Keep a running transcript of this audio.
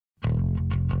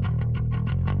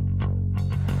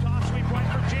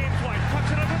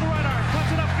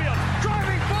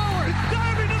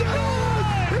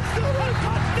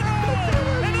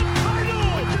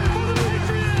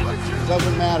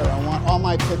Doesn't matter. I want all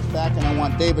my picks back, and I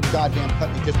want David goddamn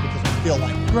Putney just because I feel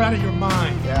like it. You're out of your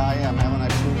mind. Yeah, I am. Haven't I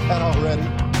proved that already?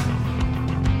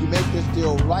 You make this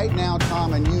deal right now,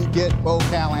 Tom, and you get Bo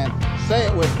Callahan. Say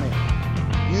it with me.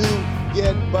 You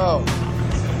get Bo.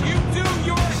 You do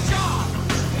your job.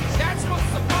 That's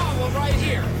what's the problem right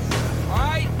here. All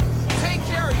right? Take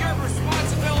care of your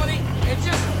responsibility and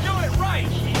just do it right.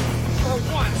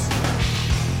 For once.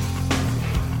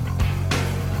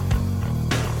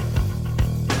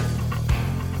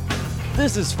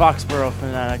 This is Foxborough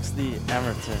Fanatics, the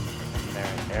Emerton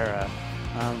and Merritt era.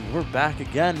 We're back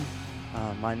again.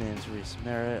 My name's Reese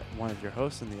Merritt, one of your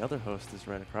hosts, and the other host is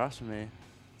right across from me.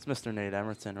 It's Mr. Nate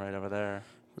Emerton right over there.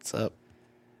 What's up?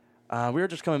 We were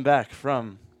just coming back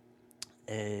from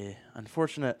a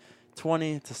unfortunate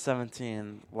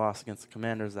 20-17 loss against the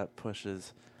Commanders that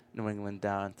pushes New England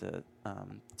down to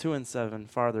 2-7,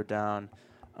 farther down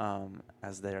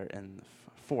as they're in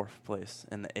fourth place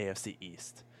in the AFC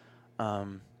East.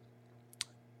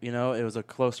 It was a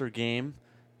closer game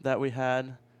that we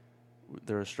had.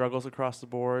 There were struggles across the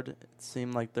board. It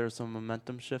seemed like there were some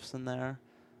momentum shifts in there.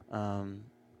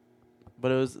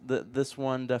 But it was this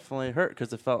one definitely hurt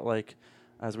because it felt like,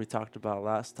 as we talked about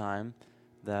last time,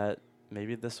 that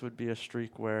maybe this would be a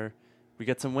streak where we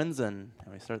get some wins in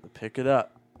and we start to pick it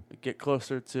up. We get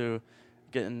closer to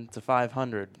getting to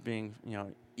 500, being,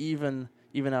 even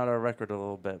out our record a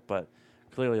little bit. But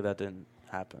clearly that didn't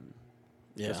happen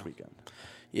this weekend.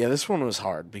 Yeah, this one was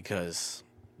hard because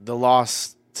the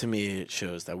loss, to me, it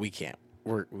shows that we can't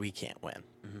win.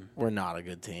 Mm-hmm. We're not a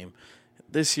good team.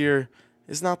 This year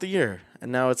is not the year.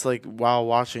 And now it's like, while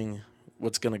watching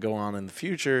what's going to go on in the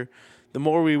future, the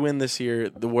more we win this year,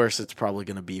 the worse it's probably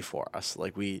going to be for us.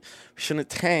 Like, we shouldn't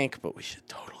tank, but we should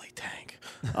totally tank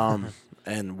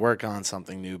and work on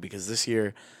something new, because this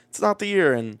year, it's not the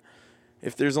year. And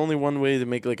if there's only one way to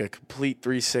make like a complete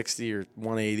 360 or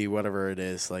 180, whatever it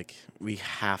is, like, we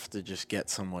have to just get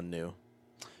someone new.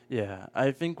 Yeah, I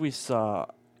think we saw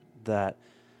that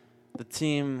the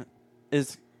team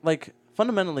is like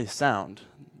fundamentally sound.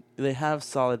 They have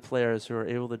solid players who are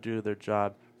able to do their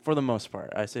job for the most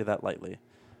part. I say that lightly.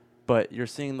 But you're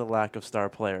seeing the lack of star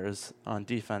players on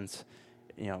defense.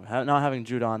 Not having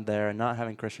Judon there and not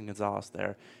having Christian Gonzalez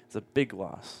there is a big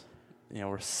loss.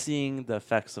 We're seeing the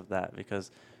effects of that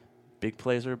because big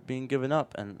plays are being given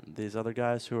up, and these other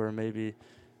guys who are maybe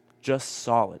just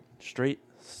solid, straight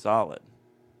solid,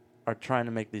 are trying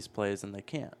to make these plays, and they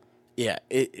can't. Yeah,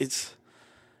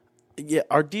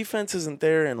 our defense isn't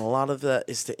there, and a lot of that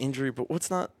is to injury, but what's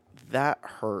not that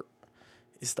hurt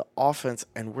is the offense,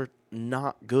 and we're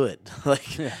not good.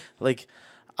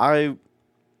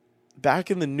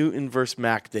 Back in the Newton versus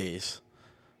Mac days,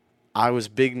 I was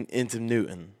big into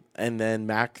Newton. And then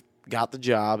Mac got the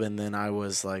job, and then I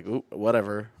was like, ooh,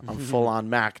 whatever. I'm full on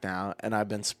Mac now, and I've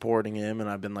been supporting him, and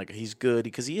I've been like, he's good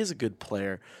because he is a good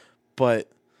player.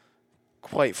 But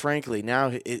quite frankly,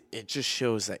 now it just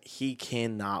shows that he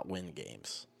cannot win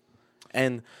games.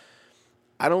 And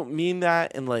I don't mean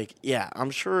that in I'm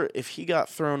sure if he got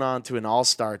thrown onto an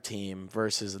all-star team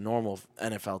versus a normal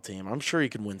NFL team, I'm sure he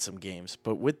could win some games.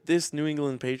 But with this New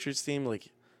England Patriots team,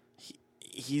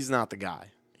 he's not the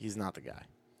guy. He's not the guy.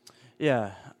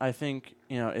 Yeah, I think,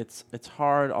 it's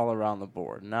hard all around the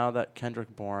board. Now that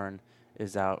Kendrick Bourne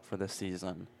is out for the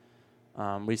season,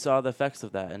 we saw the effects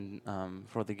of that. And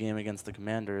for the game against the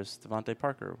Commanders, Devontae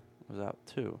Parker was out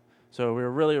too. So we were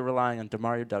really relying on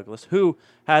Demario Douglas, who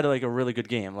had a really good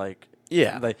game.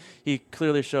 He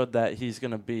clearly showed that he's going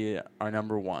to be our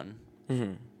number one.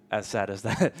 Mm-hmm. As sad as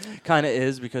that kind of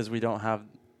is, because we don't have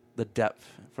the depth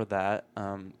for that.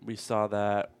 We saw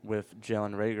that with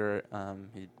Jalen Reagor.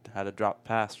 He had a drop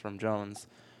pass from Jones.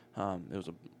 It was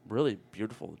a really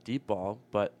beautiful deep ball,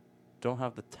 but don't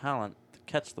have the talent to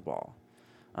catch the ball.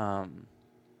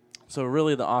 So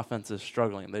really the offense is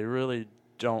struggling. They really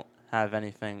don't have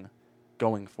anything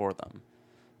going for them.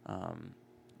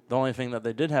 The only thing that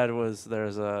they did have was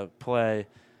there's a play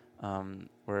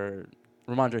where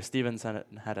Ramondre Stevens had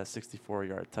a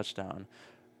 64-yard touchdown,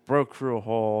 broke through a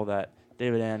hole that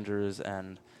David Andrews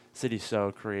and City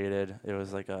So created. It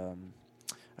was like a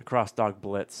cross-dog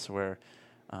blitz where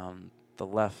the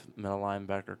left middle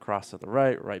linebacker crossed to the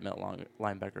right middle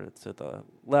linebacker to the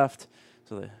left.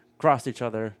 So they crossed each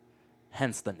other,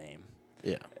 hence the name.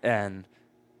 Yeah. And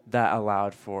that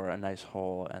allowed for a nice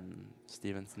hole, and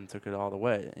Stevenson took it all the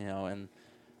way,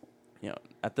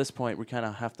 At this point, we kind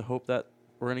of have to hope that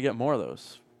we're going to get more of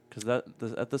those, because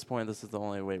at this point, this is the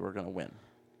only way we're going to win.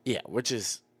 Yeah, which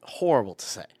is horrible to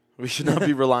say. We should not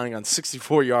be relying on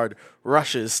 64-yard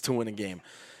rushes to win a game.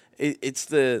 It's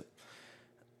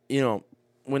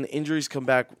when injuries come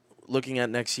back, looking at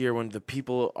next year when the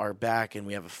people are back and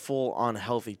we have a full-on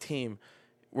healthy team,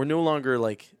 we no longer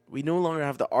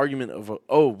have the argument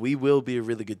of, we will be a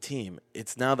really good team.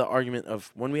 It's now the argument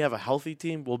of when we have a healthy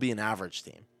team, we'll be an average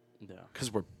team. Yeah.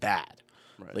 Because we're bad.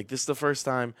 Right. Like, this is the first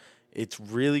time it's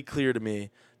really clear to me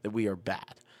that we are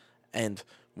bad. And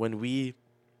when we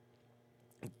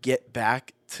get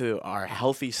back to our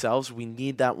healthy selves, we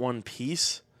need that one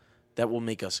piece that will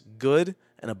make us good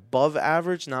and above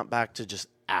average, not back to just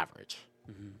average.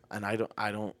 Mm-hmm. And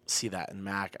I don't see that in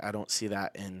Mac. I don't see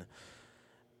that in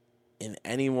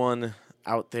anyone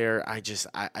out there. I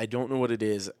don't know what it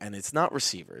is, and it's not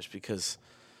receivers because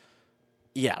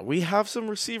we have some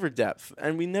receiver depth,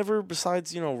 and we never,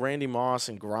 besides, Randy Moss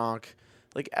and Gronk,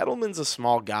 like, Edelman's a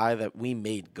small guy that we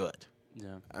made good.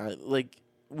 Yeah.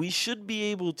 We should be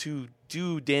able to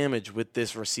do damage with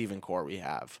this receiving core we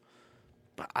have.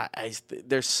 But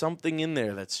there's something in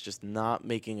there that's just not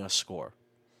making us score.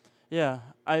 Yeah,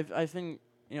 I think,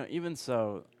 even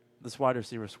so, this wide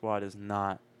receiver squad is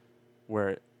not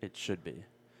where it should be.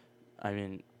 I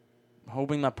mean,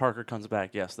 hoping that Parker comes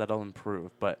back, yes, that'll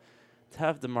improve. But to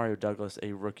have Demario Douglas,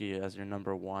 a rookie, as your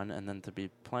number one, and then to be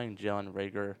playing Jalen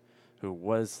Reagor, who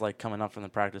was coming up from the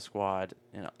practice squad,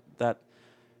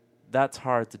 that's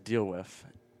hard to deal with,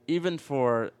 even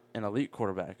for an elite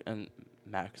quarterback. And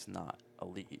Mac's not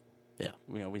elite. Yeah,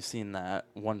 we've seen that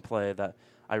one play that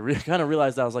I kind of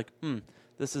realized that I was like,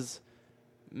 this is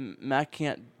Mac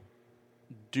can't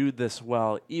do this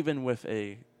well, even with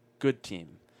a good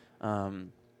team.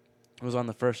 It was on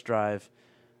the first drive.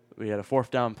 We had a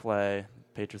 4th down play.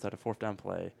 Patriots had a 4th down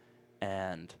play,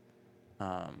 and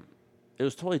it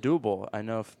was totally doable. I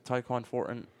know if Tyquan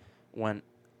Thornton went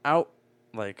out,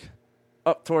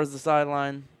 up towards the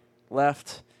sideline,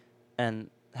 left, and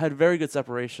had very good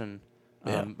separation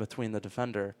between the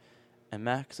defender, and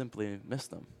Mac simply missed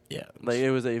them. Yeah.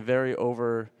 It was a very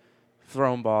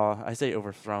overthrown ball. I say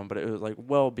overthrown, but it was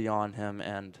well beyond him,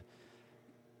 and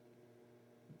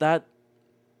that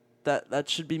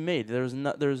should be made.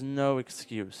 There's no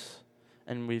excuse.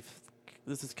 And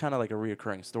this is kind of like a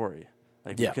reoccurring story.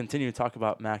 We continue to talk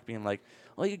about Mac being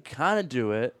you kind of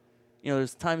do it.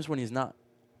 There's times when he's not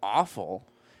awful.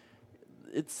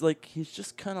 It's he's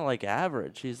just kind of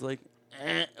average. He's there's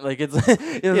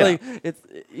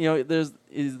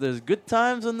good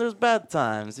times and there's bad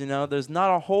times. There's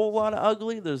not a whole lot of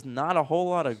ugly. There's not a whole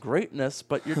lot of greatness.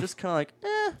 But you're just kind of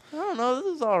I don't know.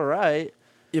 This is all right.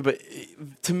 Yeah, but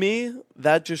to me,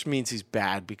 that just means he's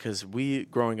bad because we,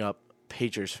 growing up,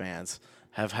 Patriots fans,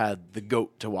 have had the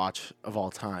GOAT to watch of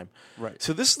all time. Right.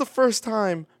 So this is the first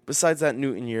time, besides that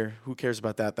Newton year, who cares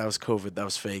about that? That was COVID. That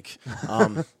was fake.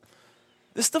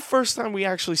 This is the first time we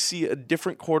actually see a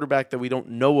different quarterback that we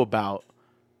don't know about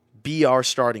be our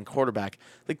starting quarterback.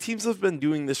 Teams have been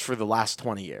doing this for the last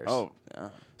 20 years. Oh,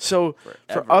 yeah. So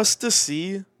Forever. for us to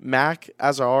see Mac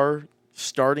as our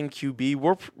starting QB,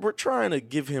 we're trying to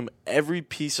give him every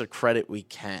piece of credit we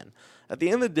can. At the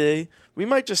end of the day, we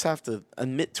might just have to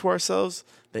admit to ourselves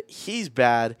that he's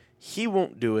bad, he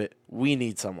won't do it, we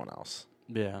need someone else.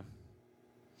 Yeah.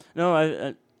 No,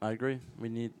 I agree. We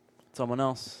need someone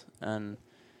else, and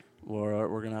we're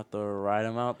going to have to ride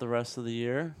him out the rest of the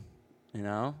year,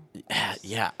 Yeah,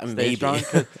 Stay maybe. strong,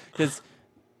 because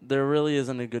there really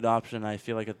isn't a good option. I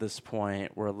feel like at this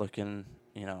point we're looking,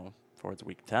 towards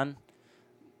week 10.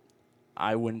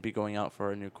 I wouldn't be going out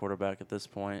for a new quarterback at this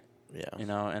point. Yeah.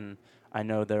 And I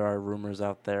know there are rumors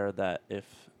out there that if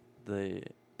the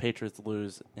Patriots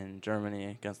lose in Germany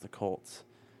against the Colts,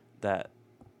 that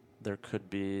there could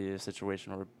be a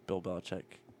situation where Bill Belichick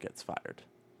gets fired.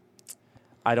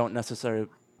 I don't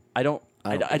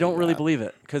really believe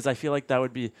it, because I feel like that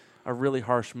would be a really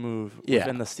harsh move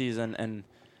within the season, and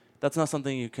that's not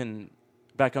something you can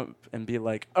back up and be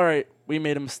like, all right, we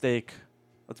made a mistake,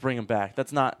 let's bring him back.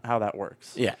 That's not how that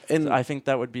works. Yeah, and so I think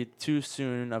that would be too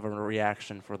soon of a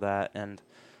reaction for that, and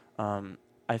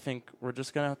I think we're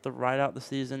just going to have to ride out the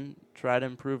season, try to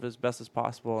improve as best as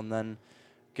possible, and then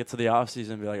get to the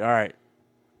offseason and be like, all right,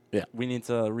 we need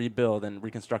to rebuild and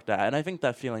reconstruct that. And I think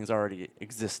that feeling's already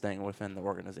existing within the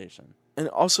organization. And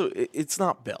also, it's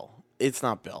not Bill. It's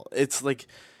not Bill. It's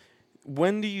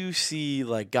when do you see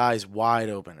guys wide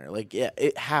open? Or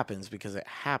it happens because it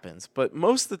happens. But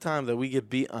most of the time that we get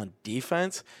beat on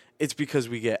defense, it's because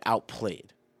we get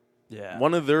outplayed. Yeah.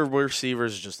 One of their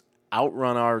receivers just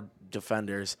outrun our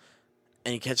defenders,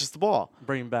 and he catches the ball.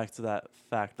 Bringing back to that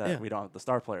fact that we don't have the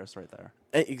star players right there.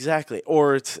 Exactly.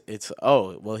 Or it's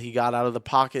he got out of the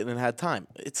pocket and then had time.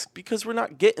 It's because we're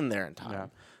not getting there in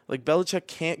time. Yeah. Belichick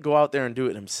can't go out there and do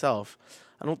it himself.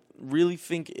 I don't really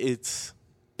think it's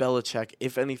Belichick.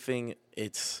 If anything,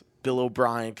 it's Bill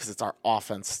O'Brien because it's our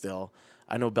offense still.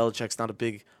 I know Belichick's not a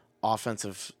big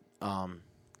offensive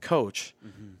coach,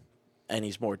 and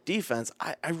he's more defense.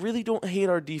 I really don't hate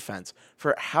our defense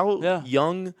for how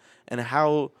young and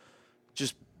how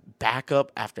just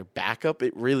backup after backup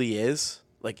it really is.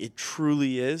 Like, it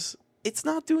truly is. It's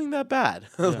not doing that bad.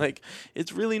 Like,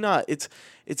 it's really not. It's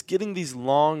getting these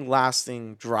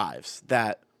long-lasting drives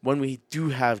that when we do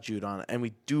have Judon and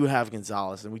we do have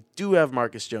Gonzalez and we do have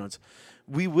Marcus Jones,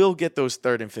 we will get those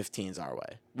 3rd and 15s our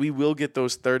way. We will get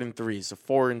those 3rd and 3s, the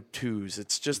 4 and 2s.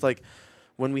 It's just like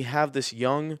when we have this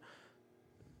young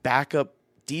backup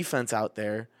defense out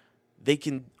there, they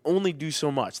can only do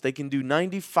so much. They can do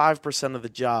 95% of the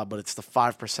job, but it's the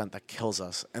 5% that kills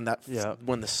us. And that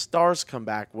when the stars come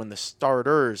back, when the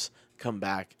starters come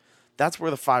back, that's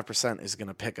where the 5% is going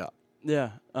to pick up.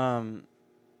 Yeah.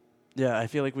 I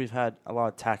feel like we've had a lot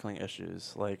of tackling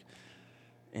issues, like,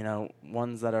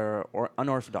 ones that are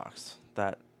unorthodox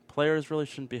that players really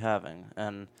shouldn't be having.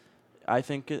 And I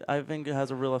think it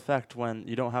has a real effect when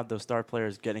you don't have those star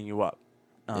players getting you up.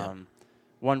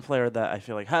 One player that I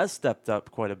feel like has stepped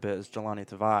up quite a bit is Jelani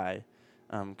Tavai,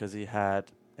 because he had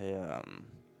a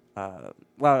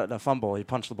fumble. He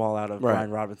punched the ball out of Brian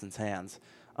Robinson's hands,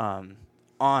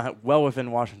 well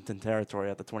within Washington territory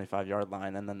at the 25-yard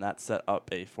line, and then that set up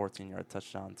a 14-yard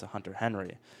touchdown to Hunter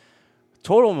Henry.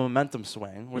 Total momentum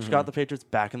swing, which got the Patriots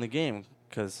back in the game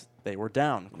because they were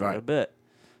down quite a bit.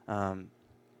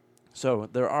 So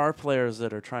there are players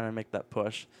that are trying to make that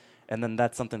push, and then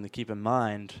that's something to keep in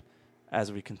mind as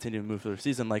we continue to move through the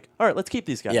season. Like, all right, let's keep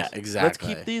these guys. Yeah, exactly. Let's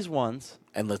keep these ones.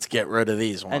 And let's get rid of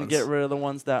these ones. And get rid of the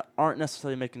ones that aren't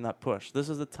necessarily making that push. This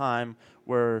is a time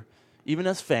where, even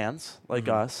as fans like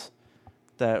us,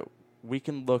 that we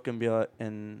can look and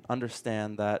and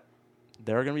understand that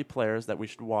there are going to be players that we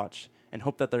should watch and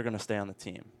hope that they're going to stay on the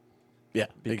team. Yeah,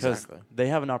 because they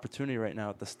have an opportunity right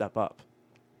now to step up.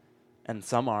 And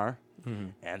some are,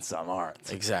 and some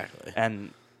aren't. Exactly.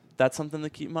 And that's something to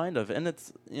keep in mind of. And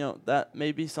it's, that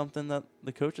may be something that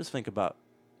the coaches think about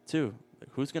too. Like,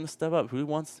 who's going to step up? Who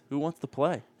wants to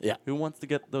play? Yeah. Who wants to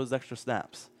get those extra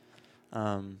snaps?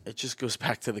 It just goes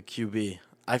back to the QB.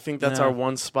 I think that's our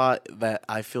one spot that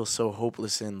I feel so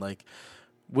hopeless in. Like,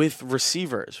 with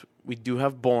receivers, we do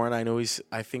have Bourne.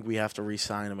 I think we have to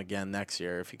re-sign him again next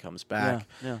year if he comes back.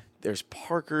 Yeah. There's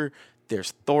Parker.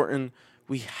 There's Thornton.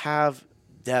 We have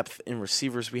depth in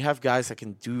receivers. We have guys that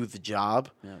can do the job.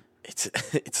 Yeah. It's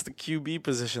the QB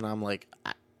position. I'm like,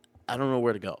 I don't know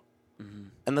where to go.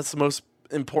 And that's the most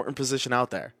important position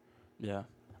out there. Yeah.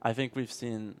 I think we've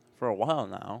seen for a while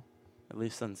now, at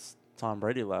least since Tom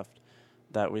Brady left,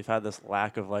 that we've had this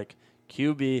lack of like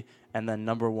QB and then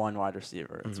number one wide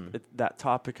receiver. That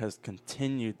topic has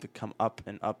continued to come up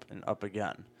and up and up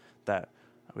again, that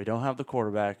we don't have the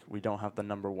quarterback, we don't have the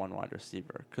number one wide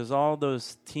receiver. Because all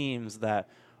those teams that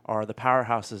are the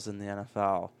powerhouses in the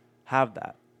NFL have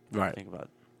that. Right. Think about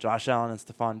Josh Allen and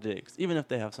Stephon Diggs, even if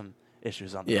they have some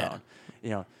issues on their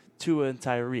own. Tua and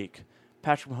Tyreek,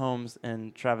 Patrick Mahomes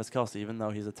and Travis Kelce, even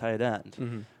though he's a tight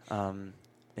end.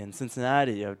 In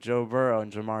Cincinnati, you have Joe Burrow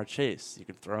and Jamar Chase. You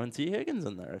could throw in T. Higgins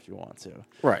in there if you want to.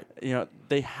 Right.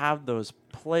 They have those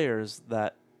players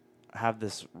that have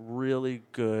this really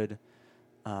good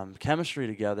chemistry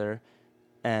together,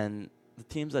 and the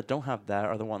teams that don't have that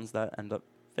are the ones that end up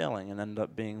failing and end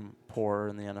up being poor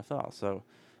in the NFL. So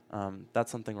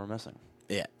that's something we're missing.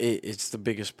 Yeah, it's the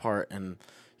biggest part, and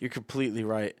you're completely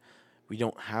right. We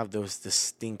don't have those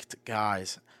distinct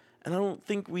guys. And I don't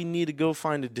think we need to go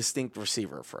find a distinct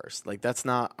receiver first. Like, that's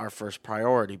not our first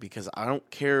priority, because I don't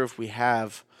care if we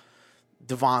have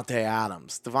Devontae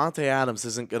Adams. Devontae Adams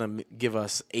isn't going to give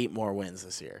us 8 more wins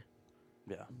this year.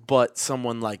 Yeah. But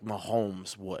someone like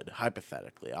Mahomes would,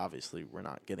 hypothetically. Obviously, we're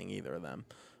not getting either of them.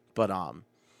 But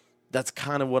that's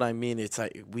kind of what I mean. It's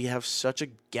like we have such a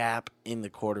gap in the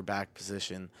quarterback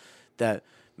position that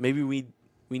maybe we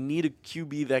need a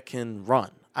QB that can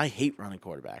run. I hate running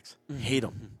quarterbacks. Hate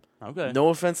them. Okay. No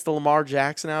offense to Lamar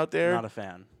Jackson out there. Not a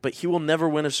fan. But he will never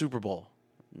win a Super Bowl.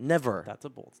 Never. That's a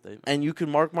bold statement. And you can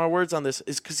mark my words on this.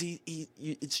 Is because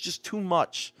it's just too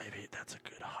much. Maybe that's a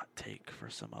good hot take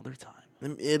for some other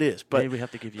time. It is. But maybe we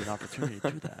have to give you an opportunity to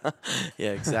do that.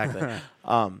 Yeah, exactly.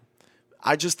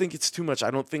 I just think it's too much. I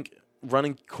don't think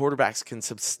running quarterbacks can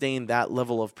sustain that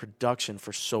level of production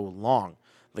for so long.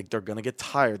 Like, they're going to get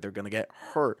tired. They're going to get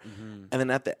hurt. And then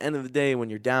at the end of the day,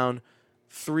 when you're down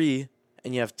 3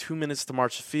 and you have 2 minutes to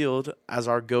march the field, as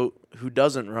our GOAT, who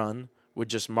doesn't run, would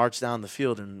just march down the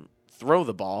field and throw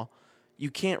the ball,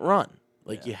 you can't run.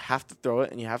 Like, you have to throw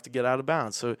it and you have to get out of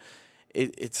bounds. So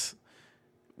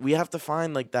we have to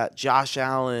find like that Josh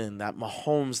Allen, that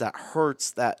Mahomes, that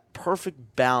Hurts, that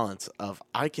perfect balance of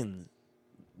I can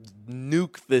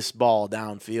nuke this ball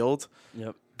downfield,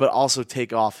 but also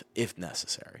take off if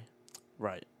necessary.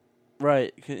 Right.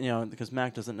 Because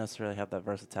Mac doesn't necessarily have that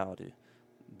versatility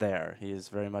there. He is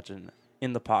very much an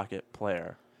in the pocket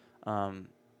player. And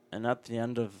at the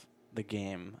end of the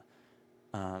game,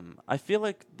 I feel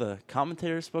like the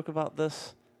commentators spoke about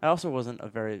this. I also wasn't a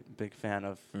very big fan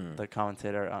of the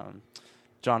commentator,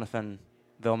 Jonathan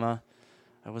Vilma.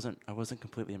 I wasn't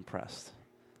completely impressed.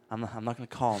 I'm not going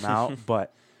to call him out,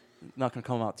 but not going to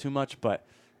call him out too much. But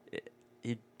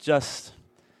he was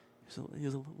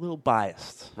a little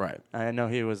biased. Right. I know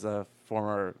he was a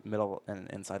former middle and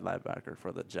inside linebacker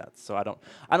for the Jets, so I don't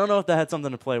know if that had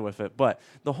something to play with it. But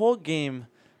the whole game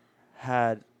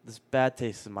had this bad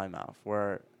taste in my mouth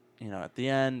where, at the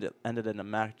end, it ended in a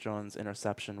Mac Jones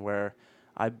interception where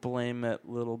I blame it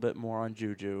a little bit more on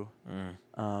Juju.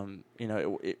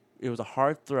 It was a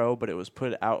hard throw, but it was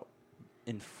put out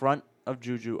in front of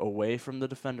Juju away from the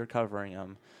defender covering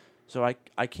him. So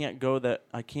I can't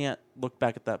look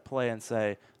back at that play and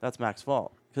say that's Mac's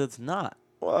fault, because it's not.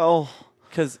 Well,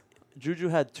 because Juju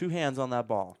had two hands on that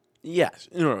ball. Yes.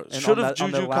 Should have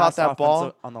Juju caught that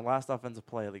ball on the last offensive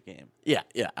play of the game? Yeah,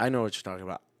 I know what you're talking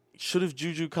about. Should have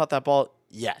Juju caught that ball?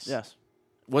 Yes. Yes.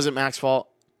 Was it Mac's fault?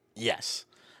 Yes.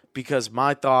 Because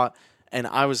my thought, and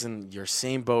I was in your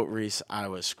same boat, Reese, I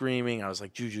was screaming. I was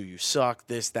like, Juju, you suck,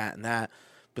 this, that, and that.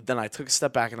 But then I took a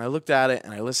step back and I looked at it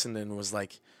and I listened and was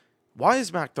like, why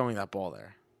is Mac throwing that ball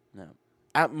there? No.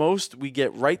 At most, we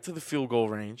get right to the field goal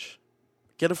range,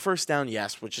 get a first down,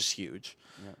 yes, which is huge.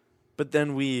 Yeah. But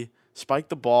then we spike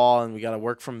the ball and we got to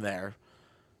work from there.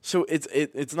 So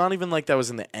it's not even like that was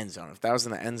in the end zone. If that was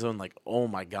in the end zone, like, oh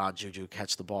my God, Juju,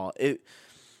 catch the ball. It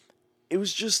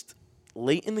was just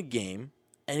late in the game,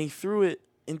 and he threw it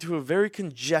into a very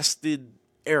congested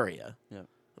area. Yeah.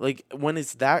 Like, when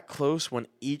it's that close, when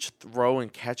each throw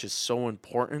and catch is so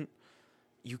important,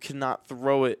 you cannot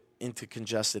throw it into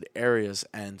congested areas.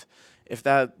 And if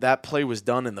that play was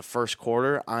done in the first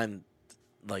quarter, I'm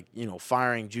like,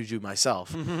 firing Juju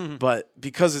myself. But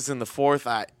because it's in the fourth,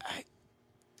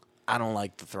 I don't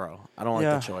like the throw. I don't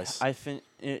like the choice. I think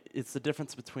it's the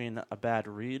difference between a bad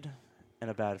read and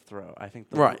a bad throw. I think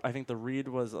the read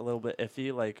was a little bit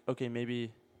iffy. Like, okay,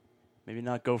 maybe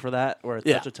not go for that, or it's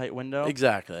such a tight window.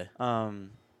 Exactly.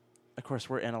 Of course,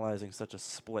 we're analyzing such a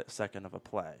split second of a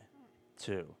play,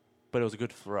 too. But it was a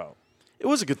good throw. It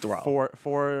was a good throw.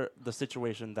 For the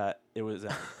situation that it was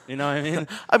in. You know what I mean?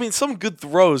 I mean, some good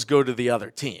throws go to the other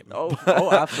team.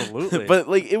 Oh, absolutely. But,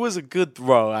 it was a good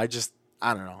throw. I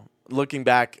don't know. Looking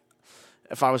back,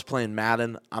 if I was playing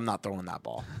Madden, I'm not throwing that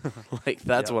ball.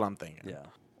 That's what I'm thinking.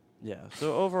 Yeah.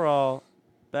 So, overall,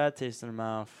 bad taste in the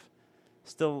mouth.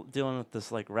 Still dealing with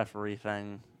this, referee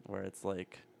thing where it's,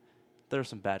 there's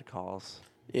some bad calls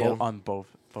on both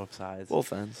sides.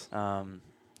 Both ends.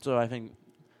 So I think,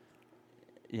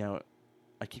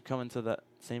 I keep coming to that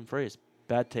same phrase,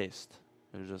 bad taste.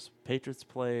 It was just Patriots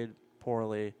played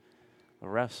poorly. The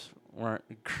refs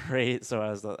weren't great. So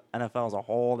as the NFL as a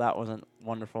whole, that wasn't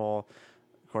wonderful.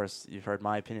 Of course, you've heard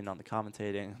my opinion on the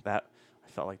commentating. That I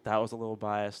felt like that was a little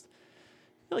biased.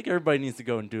 I feel like everybody needs to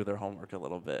go and do their homework a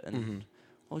little bit, and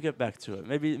we'll get back to it.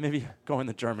 Maybe going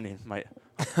to Germany might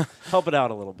help it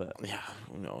out a little bit. Yeah,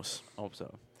 who knows? I hope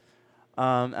so.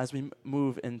 As we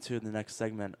move into the next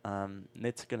segment,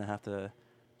 Nate's going to have to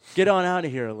get on out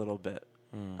of here a little bit,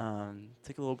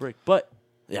 take a little break. But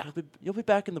you'll be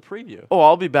back in the preview. Oh,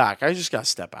 I'll be back. I just got to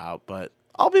step out, but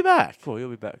I'll be back. Cool, you'll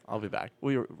be back. I'll be back.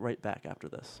 We'll be right back after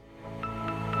this.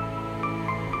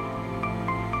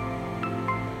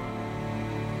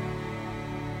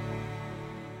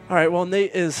 All right, well,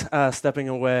 Nate is stepping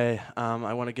away.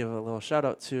 I want to give a little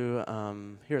shout-out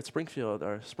to here at Springfield.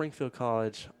 Our Springfield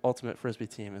College Ultimate Frisbee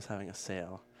team is having a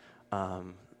sale.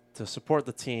 To support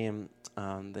the team,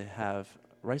 they have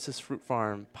Rice's Fruit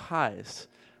Farm pies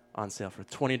on sale for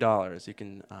 $20. You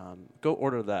can go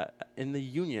order that in the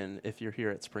Union if you're here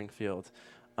at Springfield,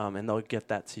 and they'll get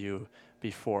that to you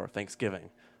before Thanksgiving.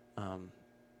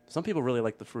 Some people really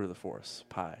like the Fruit of the Forest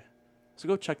pie, so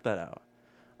go check that out.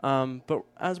 But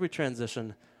as we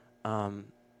transition,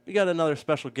 we got another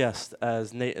special guest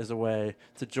as Nate is away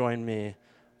to join me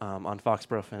on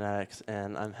Foxborough Fanatics,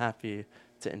 and I'm happy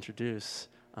to introduce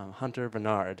Hunter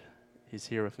Bernard. He's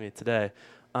here with me today.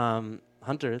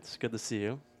 Hunter, it's good to see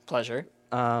you. Pleasure.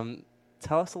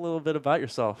 Tell us a little bit about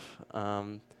yourself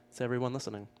to everyone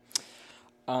listening.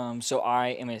 So I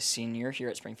am a senior here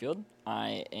at Springfield.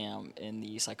 I am in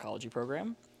the psychology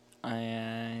program,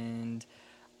 and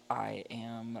I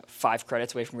am 5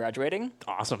 credits away from graduating.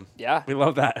 Awesome. Yeah. We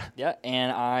love that. Yeah,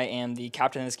 and I am the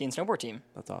captain of the ski and snowboard team.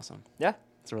 That's awesome. Yeah.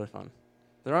 It's really fun.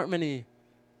 There aren't many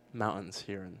mountains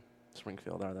here in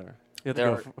Springfield, are there? You have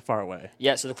There to go far away.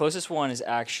 Yeah, so the closest one is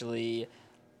actually,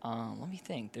 let me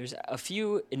think. There's a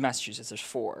few in Massachusetts. There's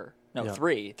 4. No, Yeah.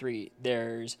 3.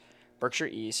 There's Berkshire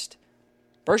East.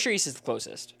 Berkshire East is the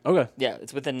closest. Okay. Yeah,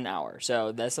 it's within an hour.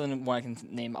 So that's the one I can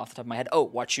name off the top of my head. Oh,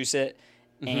 Wachusett.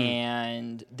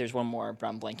 And there's one more, but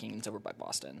I'm blanking. It's over by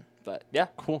Boston. But yeah.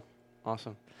 Cool.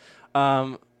 Awesome.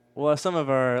 Well, as some of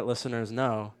our listeners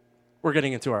know, we're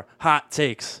getting into our hot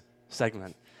takes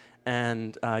segment.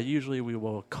 And usually we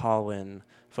will call in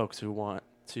folks who want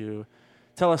to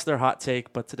tell us their hot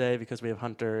take. But today, because we have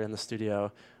Hunter in the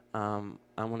studio, I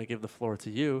want to give the floor to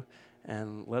you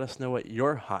and let us know what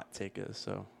your hot take is.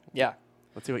 So Yeah.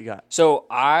 let's see what you got. So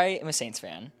I am a Saints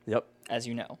fan, Yep. as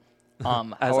you know. As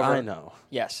However, I know.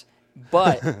 Yes.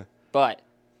 But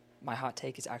my hot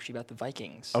take is actually about the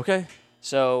Vikings. Okay.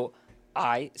 So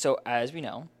as we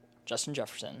know, Justin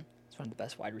Jefferson is one of the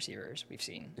best wide receivers we've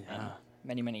seen in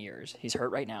many, many years. He's hurt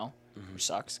right now, which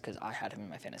sucks because I had him in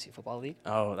my fantasy football league.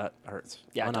 Oh, that hurts.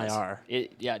 Yeah, On it does. IR.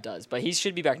 It does. But he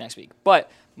should be back next week.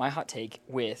 But my hot take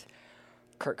with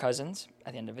Kirk Cousins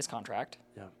at the end of his contract,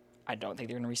 Yeah. I don't think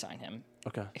they're going to re-sign him,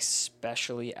 Okay.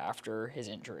 especially after his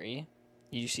injury.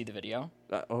 Did you see the video?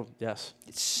 Oh, yes.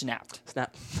 It snapped.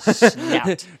 Snap.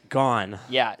 Snapped. Gone.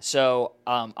 Yeah, so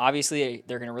obviously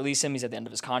they're going to release him. He's at the end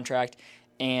of his contract.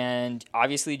 And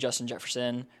obviously Justin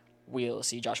Jefferson, we'll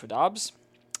see Joshua Dobbs.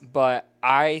 But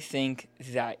I think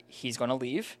that he's going to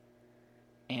leave.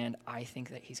 And I think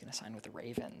that he's going to sign with the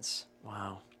Ravens.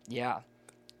 Wow. Yeah.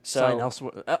 Sign So,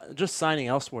 elsewhere. Just signing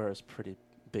elsewhere is a pretty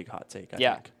big hot take, I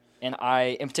yeah. think. And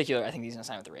in particular, I think he's going to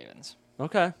sign with the Ravens.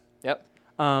 Okay. Yep.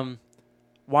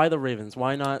 Why the Ravens?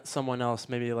 Why not someone else?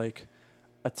 Maybe like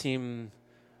a team.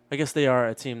 I guess they are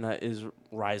a team that is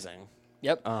rising.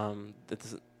 Yep.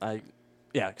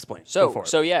 Explain. Go for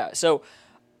it. So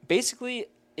basically,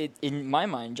 in my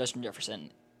mind, Justin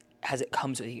Jefferson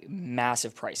comes with a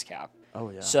massive price cap. Oh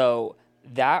yeah. So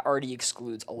that already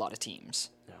excludes a lot of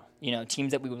teams. Yeah. You know,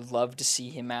 teams that we would love to see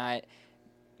him at,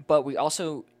 but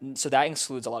so that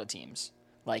excludes a lot of teams.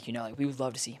 Like, you know, like we would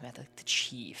love to see him at like the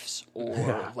Chiefs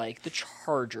or like the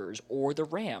Chargers or the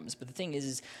Rams. But the thing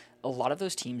is a lot of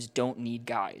those teams don't need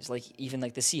guys. Like even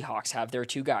like the Seahawks have their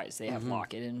 2 guys. They have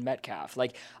Lockett and Metcalf.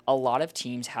 Like a lot of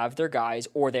teams have their guys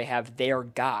or they have their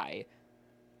guy.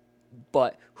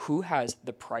 But who has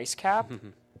the price cap,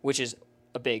 which is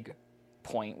a big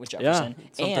point with Jefferson, Yeah,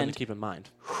 something to keep in mind.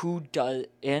 who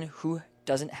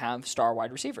doesn't have star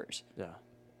wide receivers? Yeah.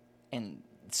 And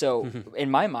so,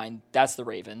 in my mind, that's the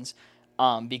Ravens,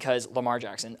 because Lamar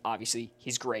Jackson, obviously,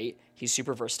 he's great. He's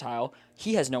super versatile.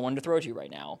 He has no one to throw to right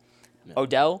now. No.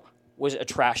 Odell was a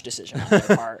trash decision on their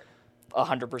part,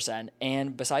 100%.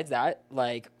 And besides that,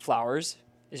 like, Flowers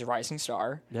is a rising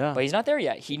star, Yeah. but he's not there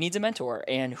yet. He needs a mentor.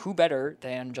 And who better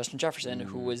than Justin Jefferson,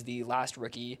 who was the last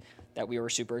rookie that we were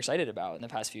super excited about in the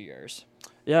past few years?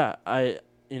 Yeah.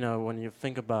 When you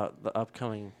think about the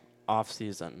upcoming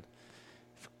offseason,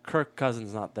 if Kirk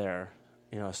Cousins not there,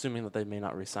 assuming that they may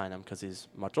not re-sign him because he's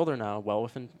much older now, well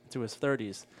into his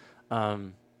 30s,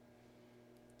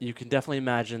 you can definitely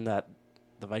imagine that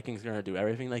the Vikings are going to do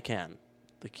everything they can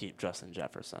to keep Justin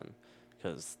Jefferson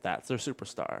because that's their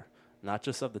superstar, not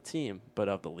just of the team, but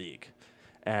of the league.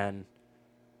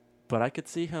 But I could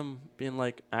see him being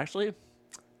like, actually,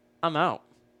 I'm out.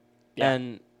 Yeah.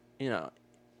 And,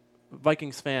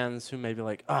 Vikings fans who may be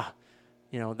like,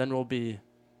 then we'll be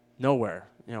nowhere.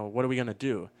 What are we going to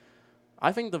do?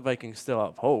 I think the Vikings still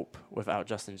have hope without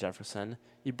Justin Jefferson.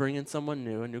 You bring in someone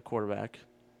new, a new quarterback,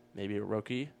 maybe a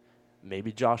rookie,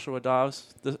 maybe Joshua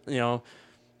Dobbs,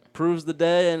 proves the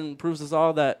day and proves us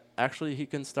all that actually he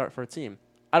can start for a team.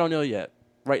 I don't know yet.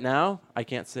 Right now, I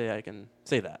can't say I can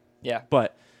say that. Yeah.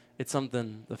 But it's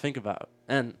something to think about.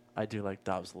 And I do like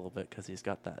Dobbs a little bit because he's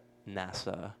got that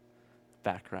NASA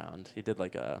background. He did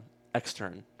like a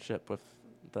externship with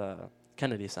the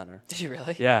Kennedy Center. Did you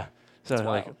really? Yeah. So That's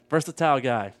like wild. versatile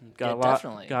guy.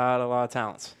 Definitely. Got a lot of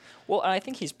talents. Well, and I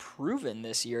think he's proven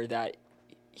this year that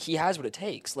he has what it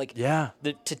takes. Like, Yeah.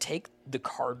 to take the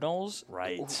Cardinals.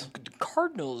 Right. The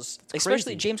Cardinals, It's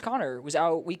especially crazy. James Conner, was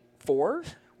out week four,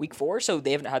 so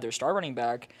they haven't had their star running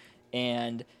back,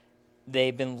 and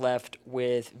they've been left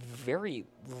with very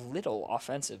little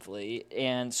offensively,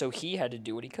 and so he had to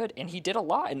do what he could, and he did a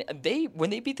lot. And when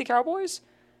they beat the Cowboys,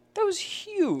 that was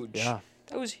huge. Yeah.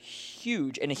 That was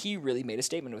huge, and he really made a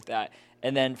statement with that.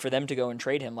 And then for them to go and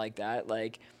trade him like that,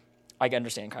 like, I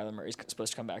understand Kyler Murray's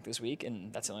supposed to come back this week,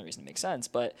 and that's the only reason it makes sense.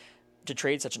 But to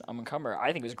trade such an up-and-comer,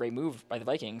 I think it was a great move by the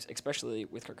Vikings, especially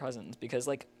with Kirk Cousins, because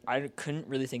like I couldn't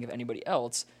really think of anybody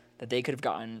else that they could have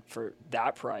gotten for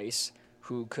that price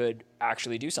who could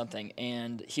actually do something.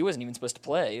 And he wasn't even supposed to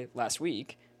play last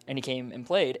week, and he came and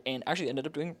played, and actually ended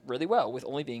up doing really well with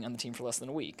only being on the team for less than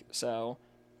a week. So,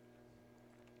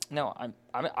 no,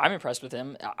 I'm impressed with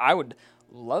him. I would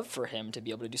love for him to be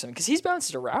able to do something because he's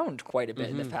bounced around quite a bit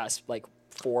in the past like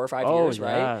 4 or 5 years,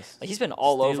 right? Yes. Like he's been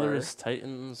all over. Steelers,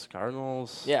 Titans,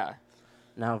 Cardinals. Yeah.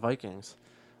 Now Vikings.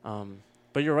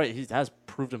 But you're right. He has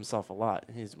proved himself a lot.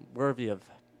 He's worthy of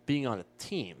being on a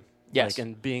team. Yes. Like,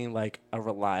 and being like a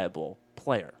reliable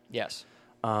player. Yes.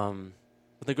 But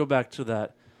they go back to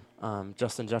that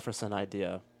Justin Jefferson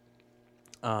idea.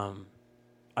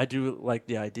 I do like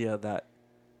the idea that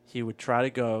he would try to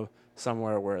go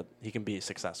somewhere where he can be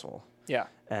successful. Yeah.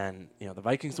 And, the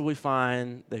Vikings will be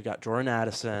fine. They've got Jordan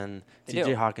Addison,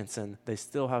 T.J. Hawkinson. They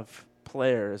still have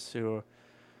players who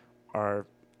are,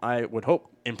 I would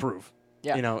hope, improve.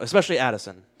 Yeah. Especially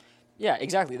Addison. Yeah,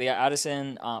 exactly. They got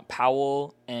Addison,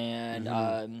 Powell,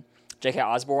 and J.K.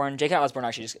 Osborne. J.K. Osborne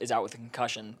actually just is out with a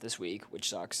concussion this week, which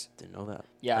sucks. Didn't know that.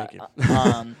 Yeah. Thank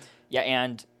you. Yeah,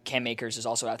 and Cam Akers is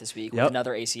also out this week with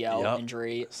another ACL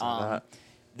injury.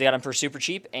 They got him for super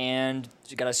cheap, and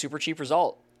got a super cheap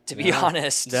result, to be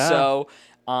honest. Yeah. So,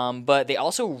 but they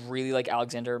also really like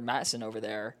Alexander Mattison over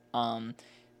there.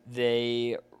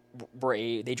 They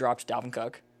dropped Dalvin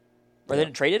Cook. Or they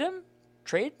traded him?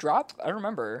 Drop? I don't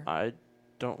remember. I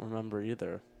don't remember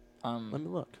either. Let me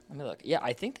look. Yeah,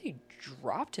 I think they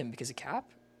dropped him because of cap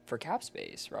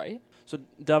space, right? So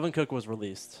Dalvin Cook was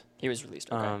released. He was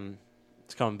released. Okay.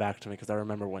 It's coming back to me because I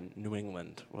remember when New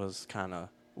England was kind of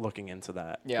looking into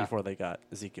that before they got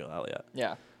Ezekiel Elliott.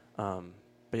 Yeah.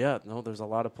 But yeah, no, there's a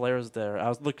lot of players there. I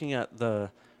was looking at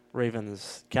the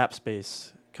Ravens cap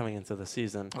space coming into the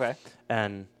season. Okay.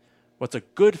 And what's a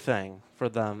good thing for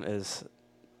them is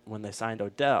when they signed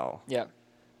Odell. Yeah.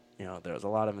 There's a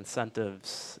lot of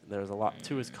incentives. There's a lot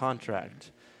to his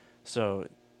contract. So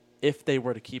if they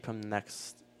were to keep him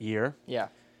next year,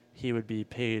 he would be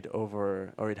paid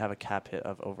over, or he'd have a cap hit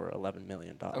of over $11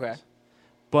 million. Okay.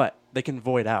 But they can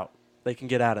void out. They can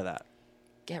get out of that.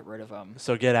 Get rid of him.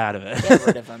 So get out of it. Get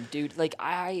rid of him, dude. Like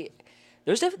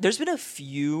there's been a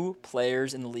few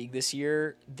players in the league this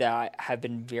year that have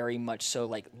been very much so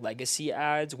like legacy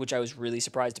ads, which I was really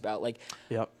surprised about. Like,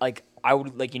 like I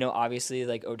would like obviously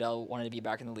like Odell wanted to be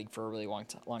back in the league for a really long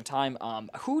time.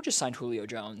 Who just signed Julio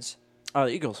Jones? The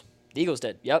Eagles. The Eagles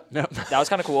did. Yep. That was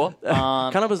kind of cool.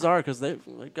 Kind of bizarre because they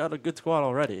got a good squad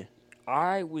already.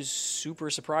 I was super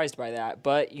surprised by that,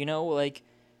 but who's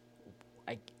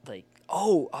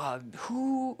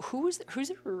their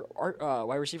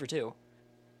wide receiver too?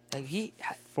 Like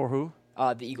For who?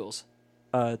 The Eagles.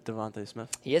 Devontae Smith.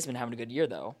 He has been having a good year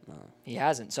though. No. He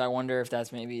hasn't, so I wonder if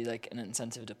that's maybe like an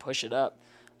incentive to push it up.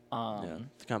 To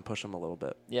kind of push him a little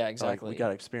bit. Yeah, exactly. We got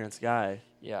an experienced guy.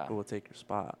 Yeah. Who will take your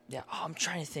spot. Yeah. Oh, I'm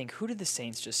trying to think. Who did the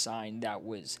Saints just sign that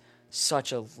was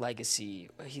such a legacy?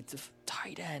 He's the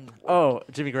tight end. Oh,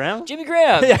 Jimmy Graham? Jimmy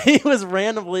Graham. Yeah, he was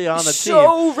randomly on the team.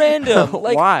 So random.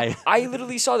 Like, why? I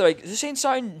literally saw that. Like, the Saints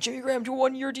signed Jimmy Graham to a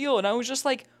 1-year deal, and I was just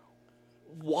like,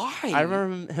 why? I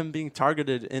remember him being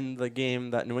targeted in the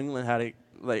game that New England had,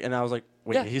 and I was like,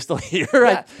 wait, he's still here?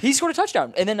 Yeah, he scored a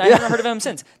touchdown, and then I haven't heard of him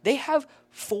since. They have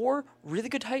 4 really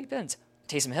good tight ends.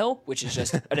 Taysom Hill, which is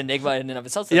just an enigma in and of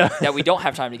itself that we don't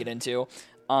have time to get into.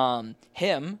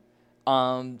 Him.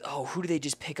 Who do they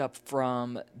just pick up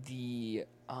from the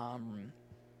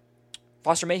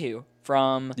Foster Mayhew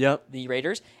from the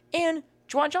Raiders? And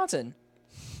Juwan Johnson.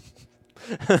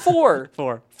 4.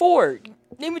 4.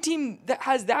 Name a team that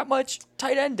has that much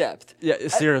tight end depth. Yeah,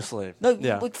 seriously.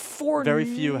 Like 4. Very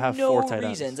few have 4 tight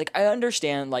reasons. ends. Like I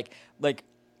understand, like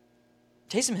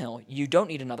Taysom Hill, you don't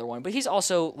need another one, but he's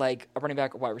also like a running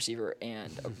back, a wide receiver,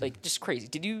 and like just crazy.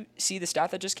 Did you see the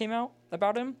stat that just came out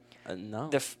about him? No.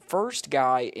 The first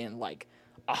guy in like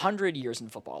 100 years in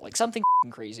football, like something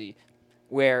crazy,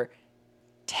 where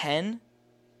 10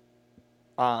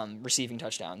 receiving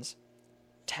touchdowns,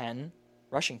 10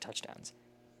 rushing touchdowns,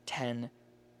 10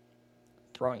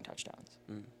 throwing touchdowns.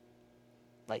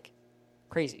 Like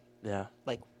crazy. Yeah.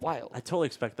 Like wild. I totally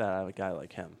expect that out of a guy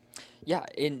like him. Yeah,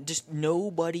 and just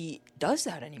nobody does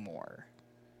that anymore.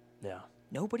 Yeah.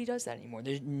 Nobody does that anymore.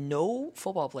 There's no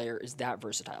football player is that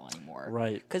versatile anymore.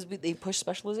 Right. Because they push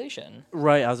specialization.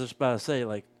 Right. I was just about to say,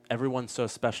 like, everyone's so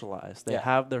specialized. They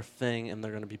have their thing, and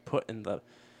they're going to be put in the,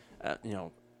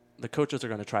 the coaches are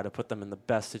going to try to put them in the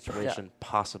best situation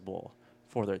possible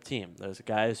for their team. There's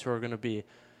guys who are going to be,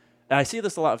 and I see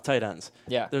this a lot of tight ends.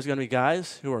 Yeah. There's going to be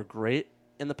guys who are great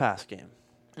in the pass game,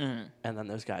 Mm. And then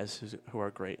there's guys who are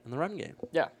great in the run game.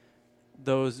 Yeah.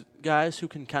 Those guys who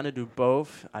can kind of do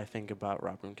both, I think about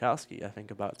Rob Gronkowski. I think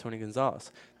about Tony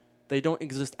Gonzalez. They don't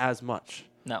exist as much.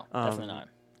 No, definitely not.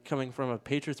 Coming from a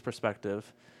Patriots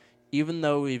perspective, even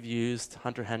though we've used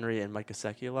Hunter Henry and Mike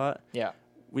Gesicki a lot, Yeah.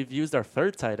 we've used our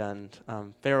third tight end,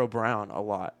 Pharaoh Brown, a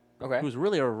lot. Okay. Who's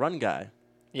really a run guy.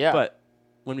 Yeah. But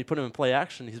when we put him in play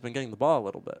action, he's been getting the ball a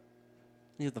little bit.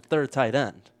 He's the third tight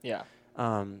end. Yeah.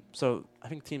 So I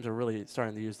think teams are really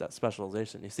starting to use that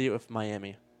specialization. You see it with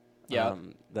Miami. Yeah.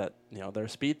 That, they're a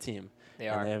speed team. They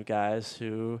and are. they have guys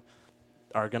who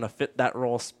are going to fit that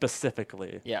role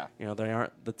specifically. Yeah. They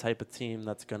aren't the type of team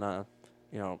that's going to,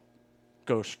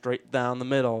 go straight down the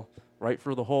middle, right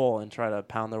through the hole, and try to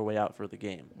pound their way out for the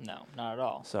game. No, not at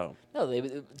all. So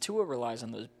No, Tua relies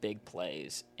on those big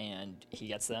plays, and he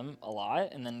gets them a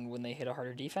lot. And then when they hit a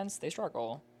harder defense, they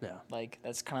struggle. yeah, Like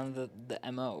that's kind of the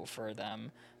MO for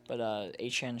them. But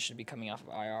HN should be coming off of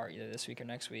IR either this week or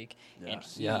next week, and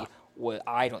he what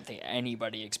I don't think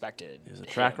anybody expected. he's a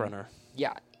track him. runner.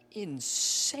 Yeah,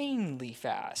 insanely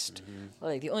fast.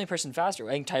 Like the only person faster,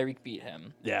 I think Tyreek beat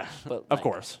him. Yeah, But of like,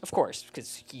 course.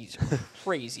 because he's a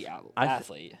crazy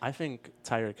athlete. I think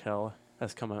Tyreek Hill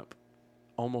has come up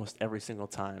almost every single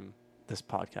time this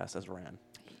podcast has ran.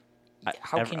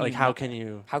 How can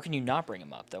you not bring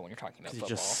him up though when you're talking about He's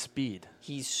football? just speed.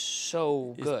 He's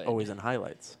so He's good. always in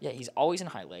highlights. Yeah, he's always in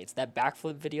highlights. That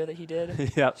backflip video that he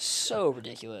did, Yep. so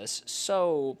ridiculous.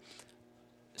 So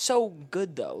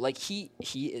good though. Like he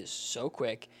is so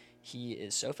quick. He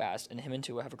is so fast, and him and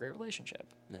Tua have a great relationship.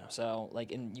 Yeah. So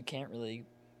and you can't really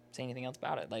say anything else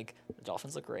about it. Like the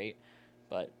Dolphins look great,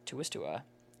 but Tua's Tua.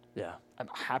 Yeah. I'm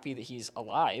happy that he's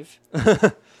alive.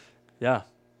 Yeah.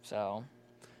 So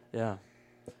Yeah.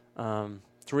 To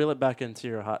reel it back into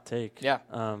your hot take. yeah,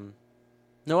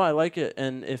 No, I like it.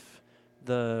 And if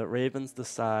the Ravens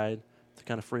decide to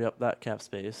kind of free up that cap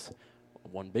space,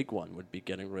 one big one would be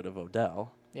getting rid of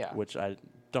Odell. yeah, Which I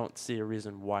don't see a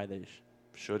reason why they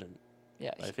shouldn't.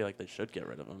 yeah. I feel like they should get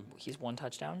rid of him. He's one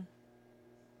touchdown.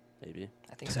 Maybe.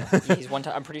 I think so. He's one.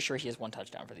 I'm pretty sure he has one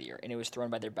touchdown for the year, and it was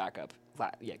thrown by their backup.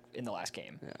 In the last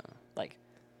game. Yeah. Like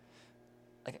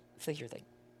I feel like you're like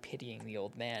pitying the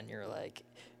old man. You're like,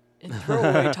 in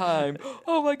throwaway time.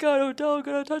 Oh my God, Odell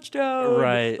got a touchdown!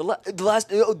 Right. The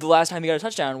last time he got a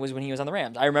touchdown was when he was on the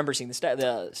Rams. I remember seeing the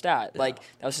stat. Like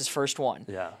that was his first one.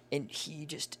 Yeah. And he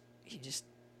just,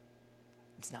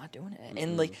 it's not doing it.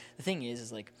 And like the thing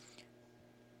is like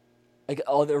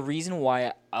the reason why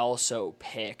I also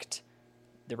picked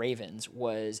the Ravens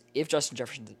was if Justin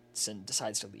Jefferson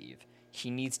decides to leave, he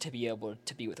needs to be able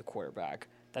to be with a quarterback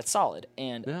that's solid.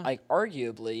 And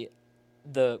arguably,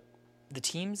 the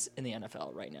teams in the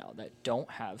NFL right now that don't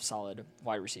have solid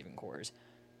wide receiving cores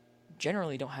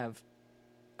generally don't have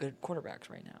good quarterbacks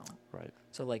right now. Right.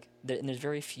 So and there's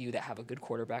very few that have a good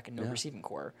quarterback and no receiving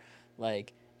core.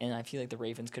 And I feel like the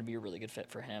Ravens could be a really good fit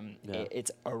for him. Yeah.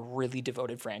 It's a really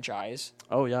devoted franchise.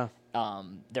 Oh, yeah.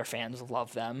 Their fans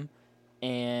love them.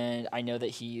 And I know that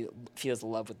he feels the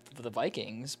love with the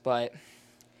Vikings, but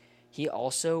he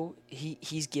also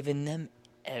he's given them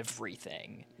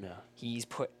everything. Yeah. He's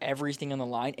put everything on the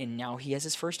line, and now he has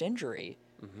his first injury.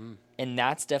 Mm-hmm. And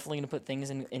that's definitely going to put things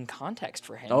in context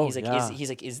for him. Oh, he's like, yeah.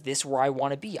 is this where I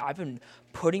want to be? I've been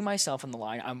putting myself on the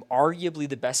line. I'm arguably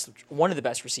one of the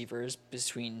best receivers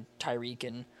between Tyreek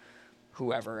and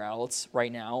whoever else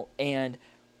right now. And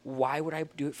why would I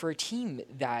do it for a team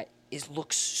that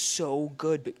looks so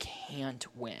good but can't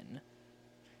win?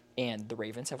 And the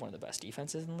Ravens have one of the best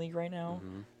defenses in the league right now.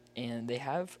 Mm-hmm. And they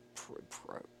have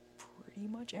pretty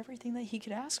much everything that he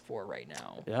could ask for right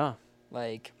now. Yeah.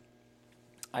 Like,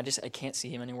 I can't see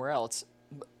him anywhere else.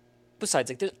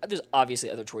 Besides, like, there's obviously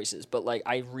other choices, but like,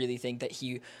 I really think that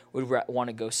he would want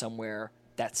to go somewhere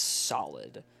that's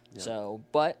solid. Yeah. So,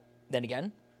 but then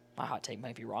again, my hot take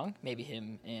might be wrong. Maybe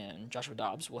him and Joshua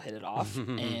Dobbs will hit it off,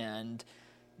 and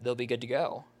they'll be good to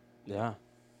go. Yeah.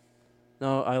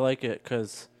 No, I like it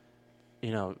because,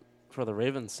 for the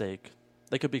Ravens' sake,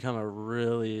 they could become a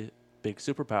really big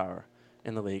superpower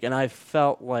in the league. And I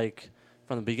felt like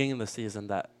from the beginning of the season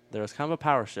that there was kind of a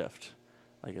power shift.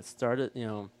 Like it started,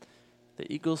 the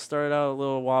Eagles started out a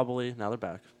little wobbly. Now they're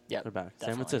back. Yeah, they're back. definitely.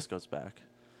 San Francisco's back.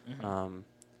 Mm-hmm.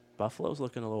 Buffalo's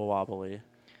looking a little wobbly.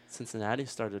 Cincinnati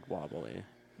started wobbly.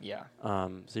 Yeah.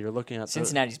 So you're looking at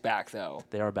Cincinnati's back though.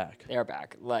 They are back. They are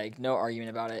back. Like no argument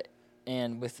about it.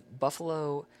 And with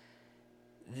Buffalo,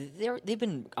 they've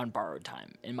been on borrowed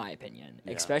time, in my opinion,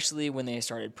 especially when they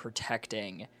started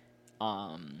protecting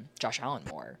Josh Allen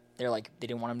more. They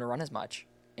didn't want him to run as much,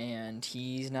 and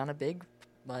he's not a big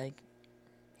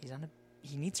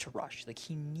he needs to rush. Like,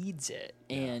 he needs it.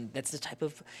 And that's the type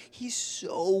of – he's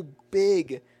so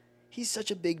big. He's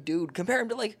such a big dude. Compare him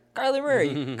to, like, Kyler Murray.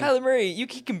 Kyler Murray, he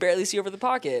can barely see over the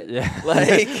pocket. Yeah.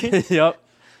 Like – Yep.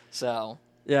 So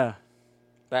 – Yeah.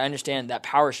 But I understand that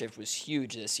power shift was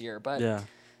huge this year. But yeah.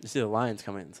 You see the Lions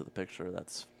coming into the picture.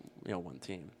 That's, one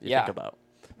team you Yeah. think about.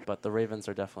 But the Ravens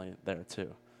are definitely there,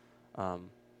 too.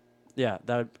 Yeah,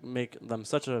 that would make them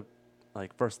such a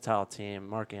versatile team.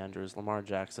 Mark Andrews, Lamar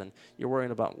Jackson. You're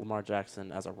worrying about Lamar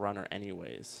Jackson as a runner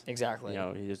anyways. exactly.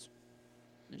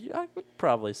 I would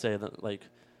probably say that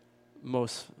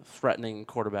most threatening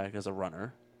quarterback is a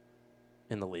runner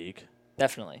in the league.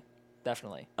 Definitely.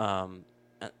 And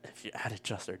if you added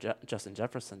Justin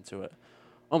Jefferson to it,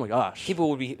 oh my gosh, People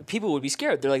would be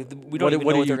scared. They're like, we don't What even do know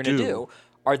what you they're going to do? do.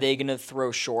 Are they going to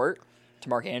throw short to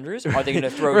Mark Andrews? Are they going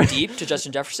to throw deep to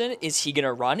Justin Jefferson? Is he going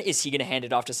to run? Is he going to hand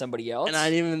it off to somebody else? and I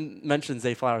didn't even mention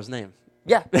Zay Flowers' name.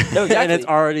 Yeah, no, exactly. And it's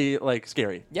already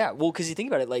scary. Yeah, well, because you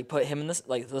think about it, put him in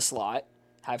the slot,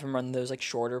 have him run those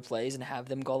shorter plays, and have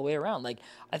them go all the way around.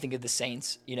 I think of the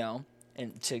Saints,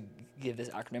 and to give this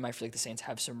acronym, I feel like the Saints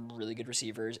have some really good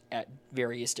receivers at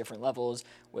various different levels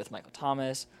with Michael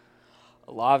Thomas,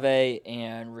 Olave,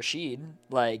 and Rashid.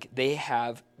 They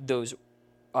have those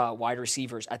wide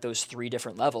receivers at those 3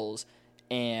 different levels,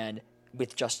 and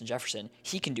with Justin Jefferson,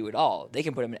 he can do it all. They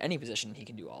can put him in any position, he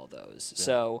can do all of those. Yeah.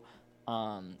 So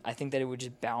I think that it would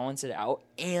just balance it out,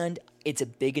 and it's a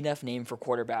big enough name for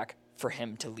quarterback for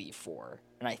him to leave for,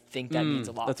 and I think that means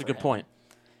a lot. That's a good him. point.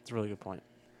 It's a really good point.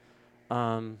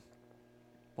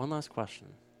 One last question.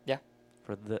 Yeah.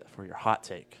 For your hot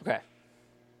take. Okay.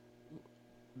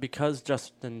 Because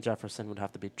Justin Jefferson would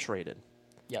have to be traded.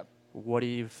 Yep. What do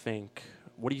you think?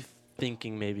 What are you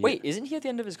thinking? Maybe. Wait, isn't he at the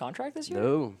end of his contract this year?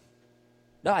 No.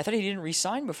 No, I thought he didn't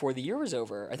re-sign before the year was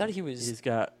over. I thought he was. He's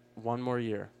got one more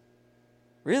year.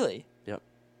 Really? Yep.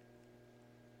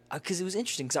 Because it was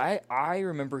interesting. Because I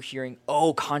remember hearing,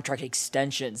 contract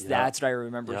extensions. Yep. That's what I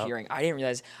remember Yep. hearing. I didn't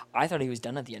realize. I thought he was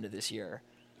done at the end of this year.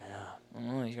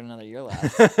 Yeah. He's got another year left.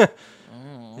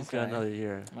 He's got another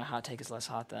year. My hot take is less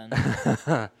hot then.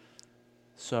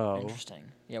 So. Interesting.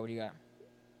 Yeah, what do you got?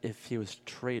 If he was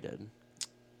traded.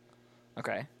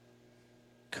 Okay.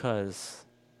 Because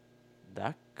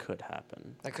that could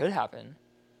happen. That could happen.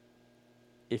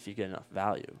 If you get enough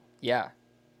value. Yeah.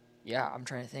 Yeah, I'm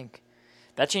trying to think.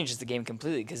 That changes the game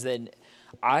completely because then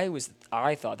I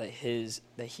thought that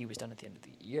he was done at the end of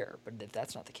the year, but if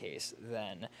that's not the case,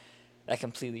 then that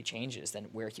completely changes then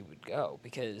where he would go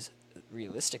because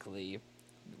realistically,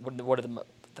 what are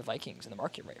the Vikings in the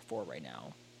market right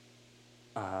now?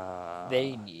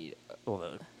 They need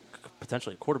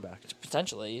potentially a quarterback.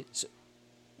 Potentially,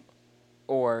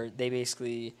 or they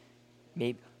basically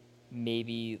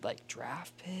maybe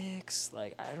draft picks.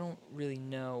 I don't really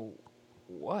know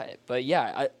what, but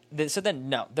yeah. So then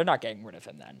no, they're not getting rid of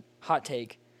him. Then hot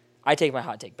take. I take my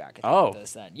hot take back. At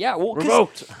this then. Yeah. Well,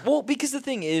 revoked. Well, because the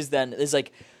thing is then is this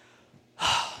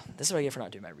is what I get for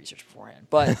not doing my research beforehand.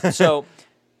 But so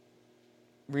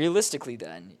realistically,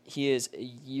 then he is a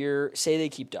year. Say they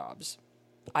keep Dobbs.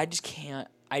 I just can't.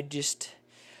 I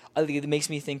think it makes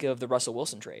me think of the Russell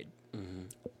Wilson trade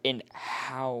and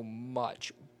how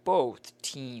much both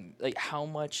team how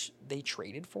much they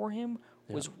traded for him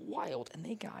was wild, and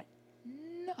they got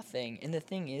nothing. And the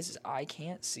thing is I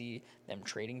can't see them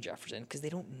trading Jefferson because they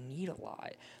don't need a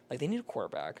lot. They need a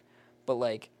quarterback, but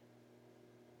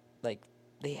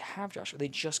they have Joshua. They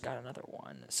just got another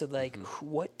one. So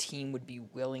what team would be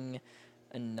willing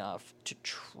enough to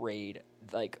trade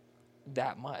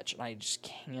that much? And I just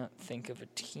can't think of a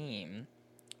team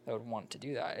that would want to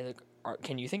do that.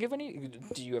 Can you think of any?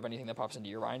 Do you have anything that pops into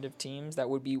your mind of teams that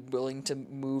would be willing to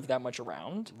move that much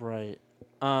around? Right.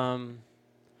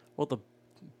 Well, the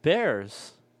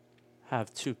Bears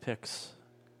have 2 picks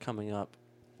coming up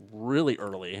really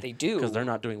early. They do. Because they're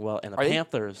not doing well. And the Are they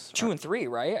Panthers. 2 and 3,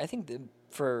 right? I think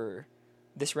for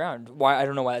this round. Why I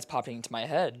don't know why that's popping into my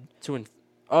head. 2 and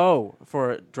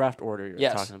for draft order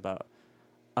you're talking about.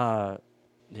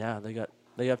 Yeah,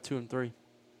 they have 2 and 3.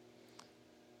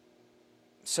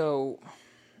 So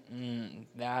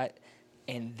that,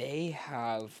 and they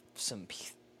have some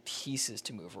pieces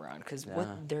to move around because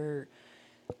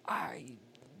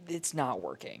it's not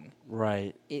working.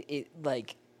 Right. It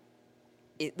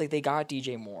they got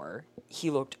DJ Moore. He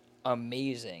looked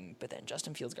amazing, but then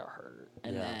Justin Fields got hurt,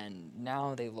 and then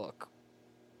now they look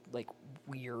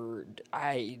weird.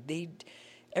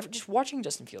 Just watching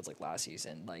Justin Fields last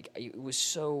season, it was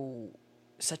so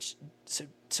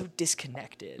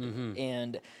disconnected,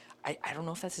 and I don't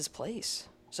know if that's his place.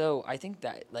 So I think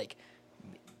that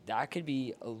that could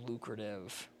be a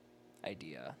lucrative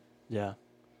idea. Yeah.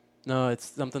 No, it's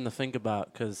something to think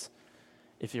about because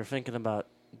if you're thinking about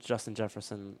Justin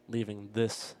Jefferson leaving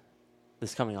this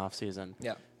coming off season,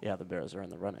 yeah, the Bears are in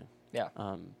the running. Yeah.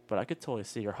 But I could totally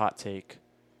see your hot take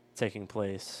taking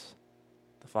place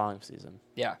the following season.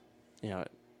 Yeah. You know,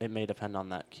 it may depend on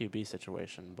that QB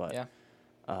situation, but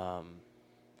I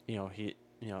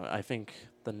think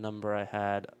the number I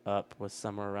had up was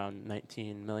somewhere around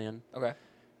 19 million. Okay.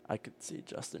 I could see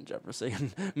Justin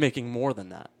Jefferson making more than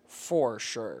that. For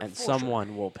sure. And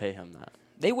someone will pay him that.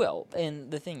 They will. And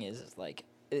the thing is like,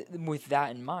 with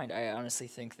that in mind, I honestly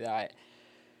think that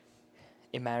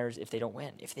it matters if they don't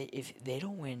win. If they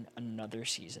don't win another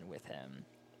season with him,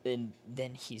 then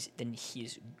he's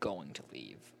going to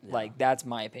leave. Yeah. Like, that's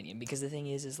my opinion. Because the thing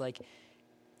is like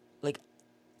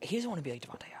he doesn't want to be like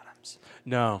Devontae Adams.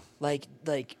 No. Like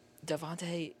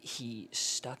Devontae, he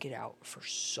stuck it out for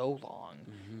so long,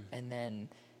 and then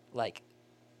like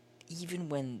even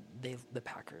when the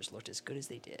Packers looked as good as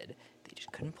they did, they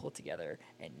just couldn't pull it together.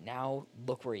 And now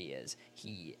look where he is.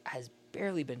 He has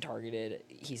barely been targeted.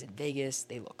 He's in Vegas.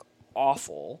 They look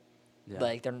awful. Yeah.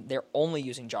 Like they're only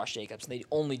using Josh Jacobs. They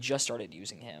only just started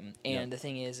using him. And the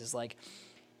thing is like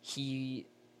he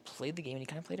played the game and he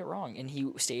kind of played it wrong. And he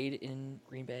stayed in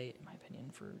Green Bay, in my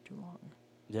opinion, for too long.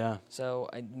 Yeah. So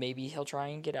maybe he'll try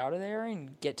and get out of there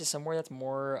and get to somewhere that's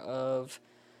more of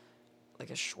like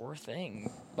a sure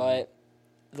thing. But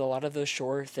a lot of those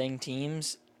sure thing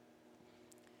teams,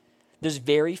 there's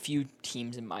very few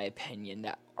teams, in my opinion,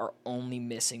 that are only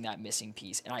missing that missing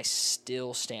piece. And I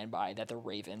still stand by that the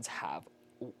Ravens have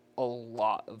a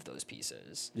lot of those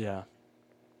pieces. Yeah.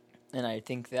 And I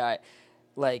think that,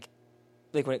 like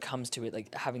when it comes to it,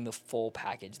 like having the full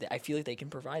package, I feel like they can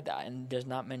provide that. And there's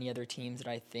not many other teams that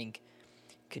I think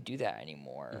could do that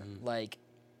anymore. Like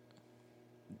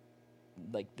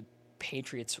the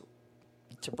Patriots,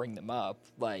 to bring them up,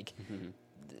 like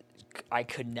I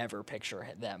could never picture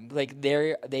them. Like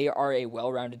they are a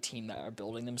well-rounded team that are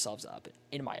building themselves up,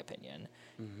 in my opinion,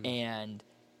 and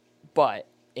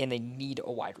they need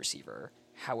a wide receiver.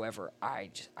 However, I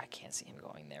can't see him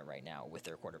going there right now with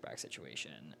their quarterback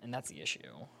situation, and that's the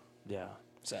issue. Yeah.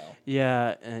 So.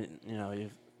 Yeah, and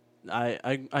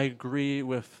I agree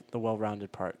with the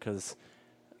well-rounded part because,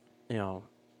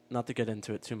 not to get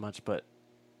into it too much, but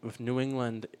with New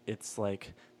England, it's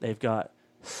like they've got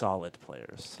solid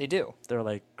players. They do. They're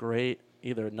like great,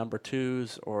 either number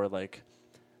twos or like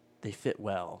they fit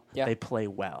well. Yeah. They play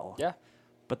well. Yeah.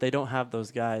 But they don't have those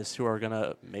guys who are going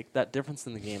to make that difference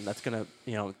in the game. That's going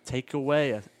to, take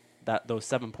away those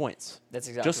 7 points. That's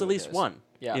exactly just at least one.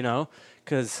 Yeah.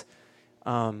 Because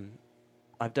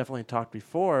I've definitely talked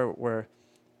before where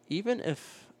even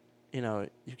if, you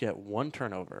get one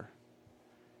turnover,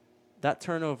 that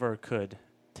turnover could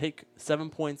take 7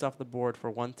 points off the board for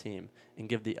one team and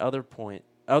give the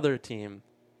other team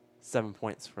 7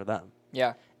 points for them.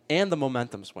 Yeah. And the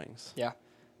momentum swings. Yeah.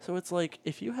 So it's like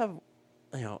if you have,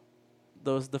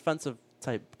 those defensive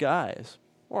type guys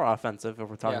or offensive, if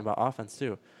we're talking about offense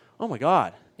too. Oh my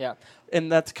God. Yeah. And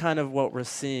that's kind of what we're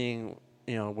seeing,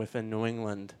 within New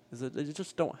England is that they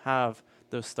just don't have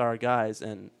those star guys,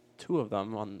 and two of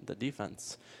them on the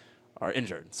defense are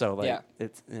injured. So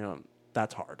it's,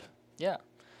 that's hard. Yeah.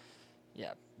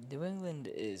 Yeah. New England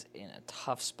is in a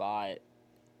tough spot,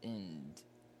 and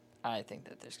I think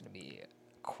that there's going to be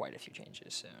quite a few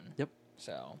changes soon. Yep.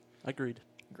 So. Agreed.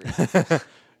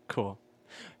 Cool.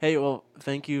 Hey, well,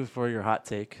 thank you for your hot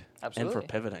take. Absolutely. And for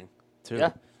pivoting, too.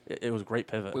 Yeah. It was a great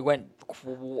pivot. We went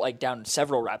down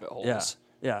several rabbit holes.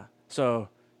 Yeah. So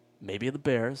maybe the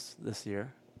Bears this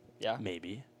year. Yeah.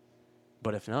 Maybe.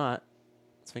 But if not,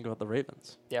 let's think about the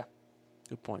Ravens. Yeah.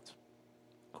 Good points.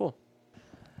 Cool.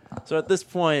 So at this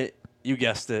point, you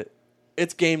guessed it,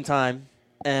 it's game time.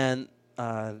 And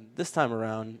this time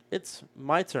around, it's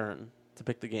my turn to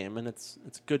pick the game. And it's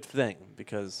a good thing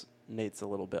because Nate's a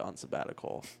little bit on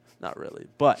sabbatical. Not really.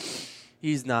 But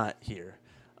he's not here.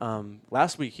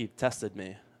 Last week, he tested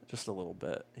me just a little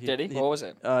bit. Did he? What was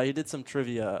it? He did some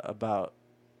trivia about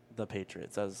the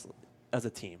Patriots as a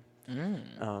team.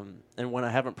 And when I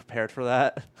haven't prepared for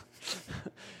that,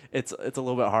 it's a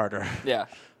little bit harder. Yeah.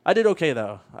 I did okay,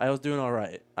 though. I was doing all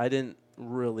right. I didn't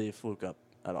really fluke up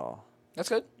at all. That's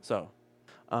good. So,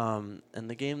 and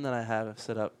the game that I have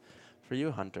set up for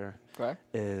you, Hunter,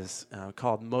 is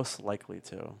called Most Likely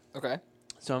To. Okay.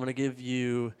 So I'm going to give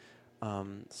you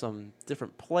some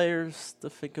different players to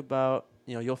think about.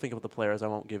 You'll think about the players. I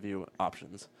won't give you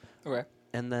options. Okay.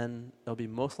 And then there'll be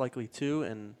most likely to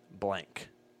and blank.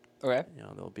 Okay.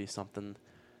 There'll be something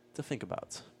to think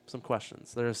about. Some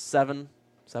questions. There's seven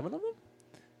of them?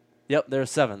 Yep,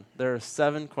 there's 7. There are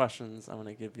 7 questions I'm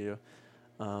going to give you.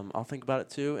 I'll think about it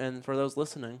too. And for those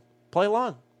listening, play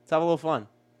along. Let's have a little fun.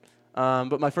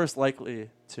 But my first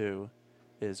likely to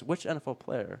is which NFL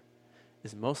player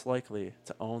is most likely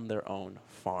to own their own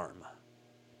farm?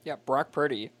 Yeah, Brock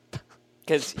Purdy.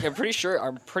 Because I'm pretty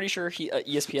sure he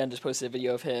ESPN just posted a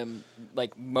video of him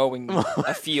like mowing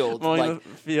a field. Mowing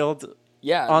the field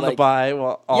on the bye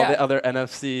while all the other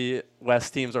NFC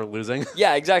West teams are losing.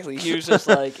 Yeah, exactly. He was just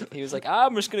like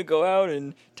I'm just gonna go out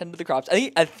and tend to the crops.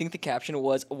 I think the caption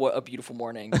was "What a beautiful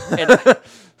morning." And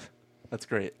that's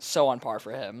great. So on par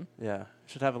for him. Yeah,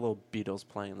 should have a little Beatles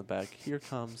playing in the back. Here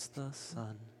comes the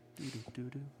sun.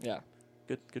 Doo-doo-doo-doo. Yeah,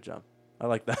 good job. I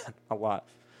like that a lot.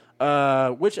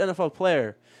 Which NFL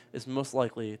player is most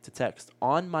likely to text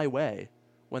 "on my way"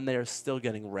 when they are still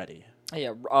getting ready?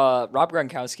 Yeah, Rob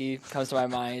Gronkowski comes to my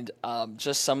mind.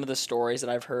 Just some of the stories that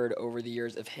I've heard over the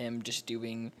years of him just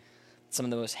doing some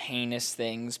of the most heinous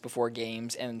things before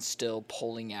games and still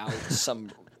pulling out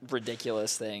some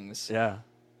ridiculous things. Yeah.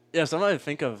 Sometimes I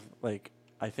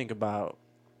think about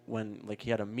when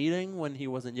he had a meeting when he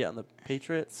wasn't yet on the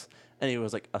Patriots and he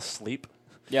was asleep.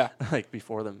 Yeah.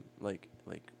 Before them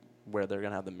where they're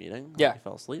gonna have the meeting. Yeah. He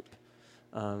fell asleep.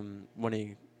 When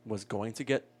he was going to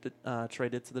get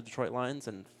traded to the Detroit Lions,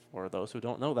 and for those who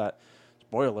don't know that,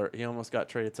 spoiler alert, he almost got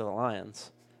traded to the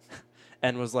Lions,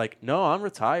 and was like, "No, I'm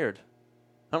retired,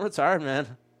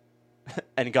 man,"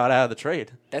 and got out of the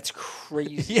trade. That's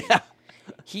crazy. Yeah,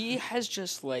 he has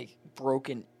just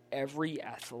broken every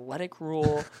athletic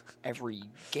rule, every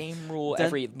game rule,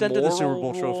 every dented moral the Super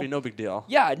Bowl rule. trophy, no big deal.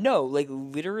 Yeah, no,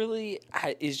 literally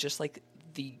is just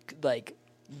the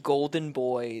golden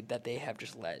boy that they have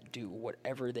just let do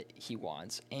whatever that he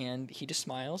wants, and he just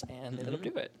smiles and they let him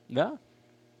do it. Yeah,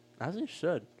 as he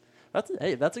should.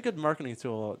 That's a good marketing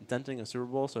tool. Denting a Super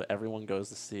Bowl so everyone goes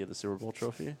to see the Super Bowl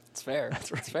trophy. It's fair. That's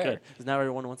really fair. good because now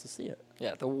everyone wants to see it.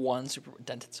 Yeah, the one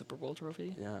dented Super Bowl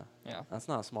trophy. Yeah. That's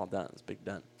not a small dent. It's a big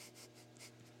dent.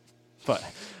 But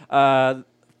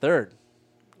third,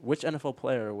 which NFL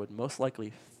player would most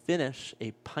likely finish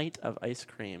a pint of ice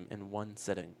cream in one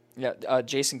sitting? Yeah,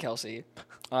 Jason Kelsey.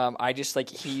 I just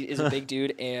he is a big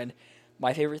dude, and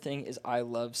my favorite thing is I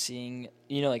love seeing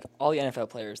all the NFL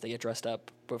players, they get dressed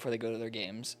up before they go to their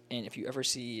games, and if you ever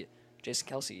see Jason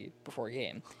Kelsey before a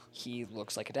game, he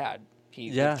looks like a dad. He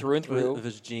through and through with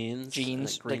his jeans,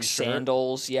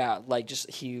 sandals. Yeah,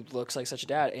 he looks like such a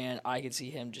dad, and I could see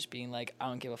him just being I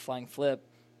don't give a flying flip.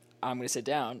 I'm going to sit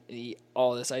down and eat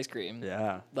all this ice cream.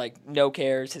 Yeah. No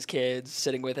cares, his kids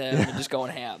sitting with him and just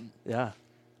going ham. Yeah.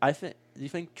 Do you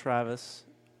think Travis,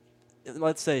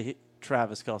 let's say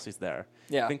Travis Kelsey's there.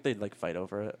 Yeah. Do you think they'd fight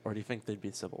over it, or do you think they'd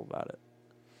be civil about it?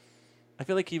 I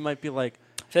feel like he might be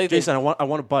Jason, I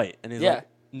want a bite. And he's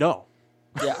no.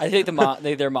 Yeah, I think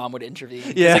their mom would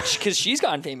intervene. Yeah. Because she's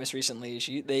gotten famous recently.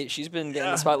 She's been getting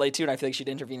the spotlight too, and I feel like she'd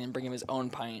intervene and bring him his own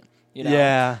pint.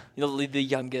 Yeah. The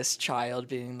youngest child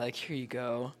being here you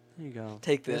go. Here you go.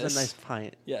 Take this. It's a nice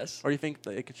pint. Yes. Or do you think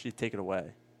she'd take it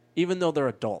away? Even though they're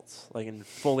adults, and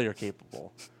fully are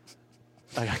capable.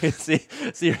 I can see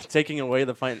her taking away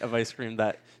the pint of ice cream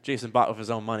that Jason bought with his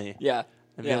own money. Yeah.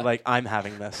 And being I'm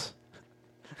having this.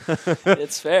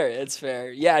 It's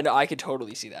fair. Yeah, no, I could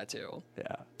totally see that too.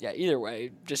 Yeah. Yeah, either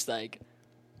way, just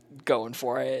going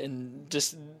for it and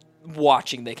just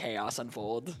watching the chaos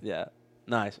unfold. Yeah.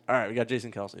 Nice. All right, we got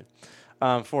Jason Kelsey.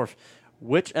 Fourth,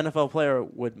 which NFL player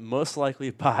would most likely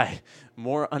buy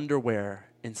more underwear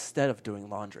instead of doing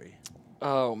laundry?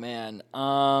 Oh, man.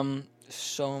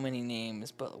 So many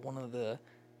names, but one of the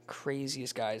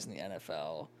craziest guys in the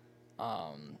NFL,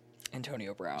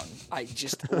 Antonio Brown. I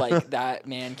just, that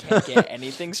man can't get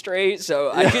anything straight,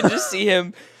 so I could just see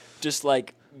him just,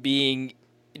 being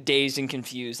dazed and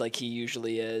confused like he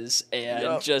usually is,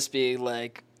 and just being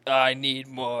I need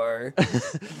more.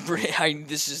 Let's go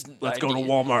to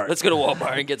Walmart. Let's go to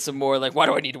Walmart and get some more. Why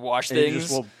do I need to wash things? You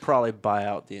just will probably buy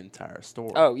out the entire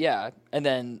store. Oh, yeah. And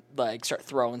then, start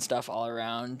throwing stuff all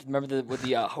around. Remember with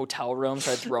the hotel room,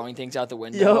 started throwing things out the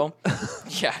window? Yep.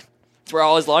 Yeah. That's where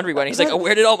all his laundry went. He's like,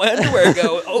 where did all my underwear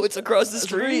go? Oh, it's across the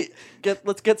street.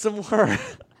 Let's get some more.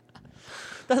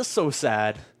 That's so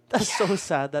sad. That's so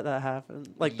sad that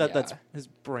happened. That's his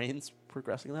brain's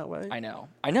progressing that way. I know.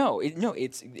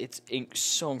 It's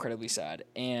so incredibly sad.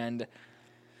 And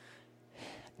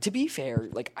to be fair,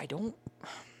 I don't.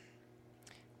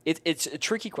 It's a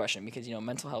tricky question because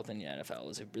mental health in the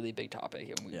NFL is a really big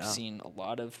topic, and we've seen a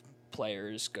lot of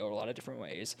players go a lot of different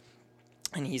ways.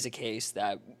 And he's a case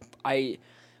that I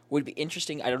would be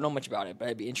interesting. I don't know much about it, but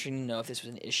I'd be interested to know if this was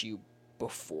an issue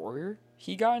before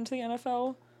he got into the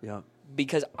NFL. Yeah.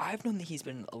 Because I've known that he's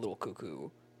been a little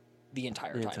cuckoo the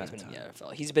entire time he's been in the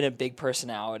NFL. He's been a big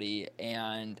personality,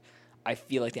 and I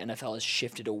feel like the NFL has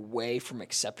shifted away from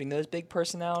accepting those big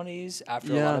personalities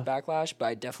after a lot of backlash, but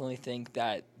I definitely think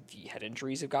that the head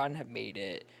injuries have made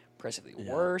it progressively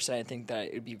worse, and I think that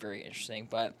it would be very interesting,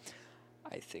 but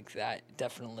I think that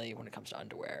definitely when it comes to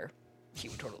underwear, he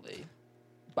would totally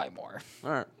buy more. All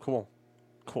right, cool.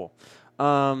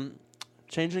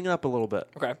 Changing it up a little bit.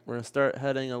 Okay. We're going to start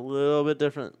heading a little bit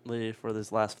differently for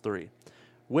this last three.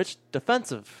 Which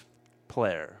defensive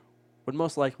player would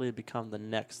most likely become the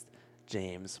next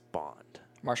James Bond?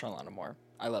 Marshawn Lattimore.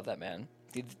 I love that man.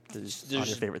 On your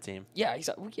favorite team? Yeah,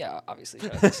 obviously.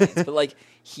 Shout out to the Saints. But, like,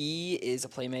 he is a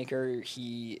playmaker.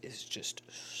 He is just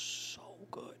so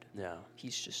good. Yeah.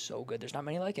 He's just so good. There's not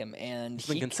many like him. And He's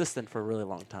been consistent for a really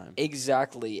long time.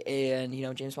 Exactly. And,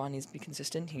 James Bond needs to be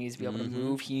consistent. He needs to be able to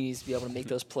move. He needs to be able to make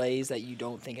those plays that you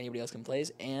don't think anybody else can play.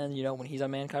 And, when he's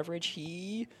on man coverage,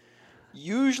 he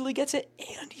usually gets it,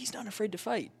 and he's not afraid to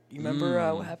fight. You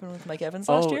remember what happened with Mike Evans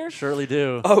last year? Surely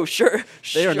do. Oh, sure.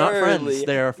 They are not friends.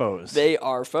 They are foes. They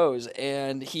are foes,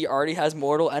 and he already has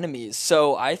mortal enemies.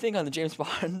 So I think on the James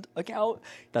Bond account,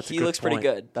 he looks pretty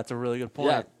good. That's a really good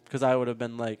point. Because I would have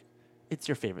been like, it's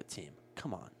your favorite team.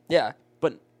 Come on. Yeah.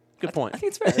 But good point. I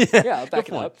think it's fair. Yeah, I'll back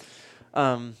it up.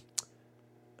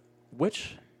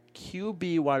 Which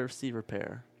QB wide receiver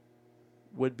pair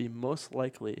would be most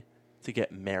likely to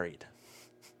get married?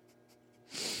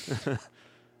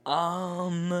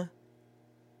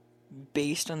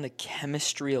 Based on the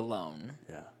chemistry alone,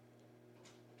 yeah,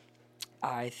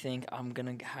 I think I'm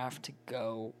gonna have to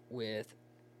go with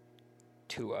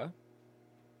Tua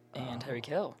and Tyreek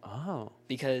Hill. Oh,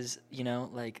 because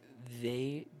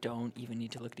they don't even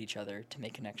need to look at each other to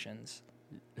make connections.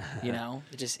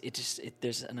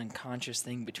 There's an unconscious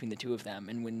thing between the two of them,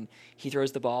 and when he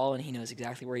throws the ball and he knows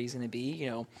exactly where he's going to be,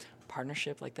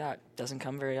 partnership like that doesn't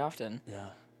come very often. Yeah.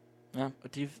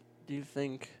 Do you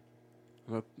think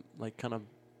I'm gonna kind of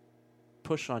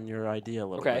push on your idea a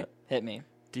little bit? Okay, hit me.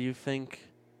 Do you think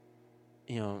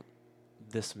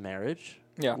this marriage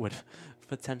would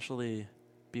potentially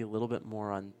be a little bit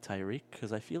more on Tyreek?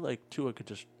 Because I feel like Tua could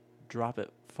just drop it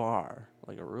far,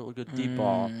 like a real good deep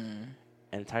ball,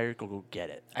 and Tyreek will go get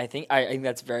it. I think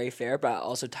that's very fair, but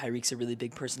also Tyreek's a really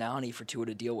big personality for Tua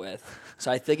to deal with. So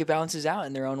I think it balances out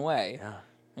in their own way.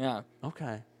 Yeah.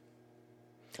 Okay.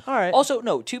 All right. Also,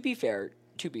 no, to be fair,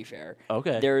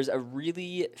 okay, there's a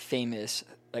really famous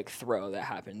throw that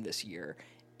happened this year,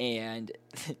 and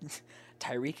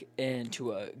Tyreek and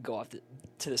Tua go off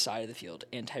to the side of the field,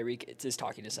 and Tyreek is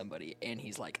talking to somebody, and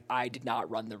he's like, I did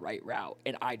not run the right route,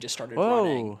 and I just started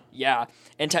running. Yeah,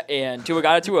 and Tua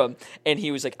got it to him, and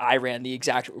he was like, I ran the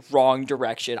exact wrong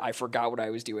direction. I forgot what I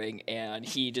was doing, and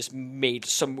he just made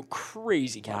some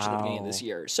crazy catch at the beginning of this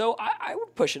year. So I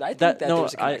would push it. I think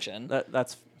there's a connection.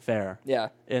 That's fair. Yeah.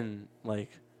 And,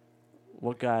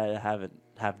 what guy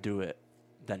have do it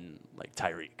than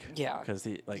Tyreek? Yeah. Because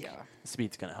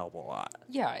speed's going to help a lot.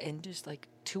 Yeah, and just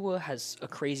Tua has a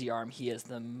crazy arm. He has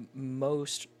the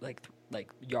most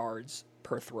yards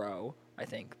per throw, I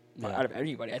think, out of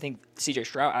anybody. I think CJ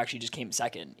Stroud actually just came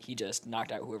second. He just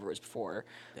knocked out whoever was before.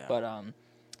 Yeah. But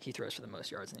he throws for the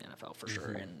most yards in the NFL for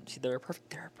sure, and they're a perfect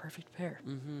pair.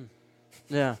 Mm-hmm.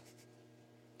 Yeah.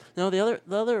 No, the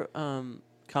other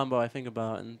combo I think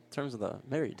about in terms of the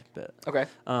married bit. Okay.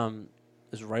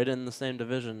 Is right in the same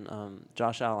division.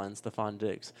 Josh Allen, Stephon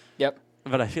Diggs. Yep.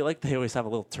 But I feel like they always have a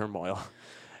little turmoil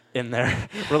in their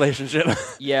relationship.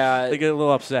 Yeah. They get a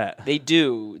little upset. They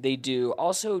do.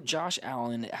 Also, Josh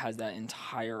Allen has that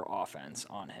entire offense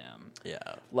on him.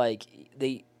 Yeah.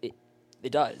 It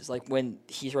does. When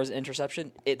he throws an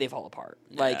interception, they fall apart.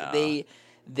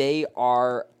 They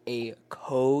are a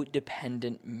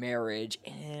codependent marriage,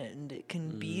 and it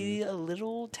can be a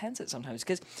little tense at sometimes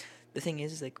because the thing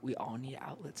is we all need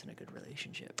outlets in a good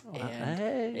relationship.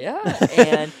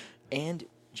 And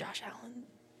Josh Allen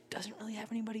doesn't really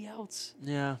have anybody else.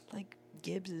 Yeah.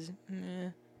 Gibbs is,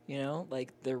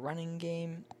 their running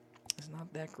game is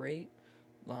not that great.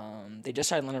 They just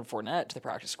signed Leonard Fournette to the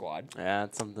practice squad. Yeah,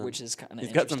 it's something. Which is kind of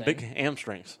He's got some big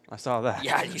hamstrings. I saw that.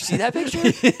 Yeah, you see that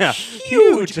picture? Yeah.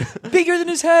 Huge. Bigger than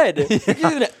his head.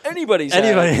 Bigger than anybody's head.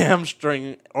 Anybody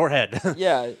hamstring or head.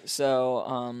 Yeah,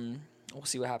 so we'll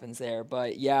see what happens there.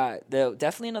 But yeah,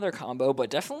 definitely another combo, but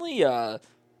definitely I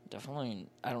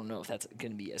don't know if that's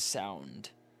going to be a sound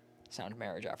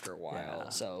marriage after a while. Yeah.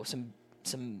 So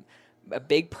a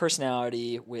big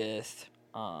personality with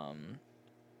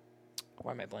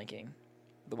why am I blanking?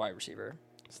 The wide receiver.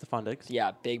 Stephon Diggs?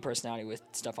 Yeah, big personality with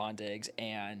Stephon Diggs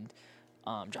and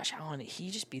Josh Allen, he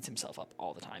just beats himself up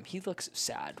all the time. He looks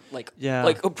sad, like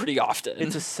pretty often.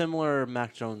 It's a similar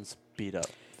Mac Jones beat up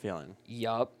feeling.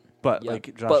 Yup. But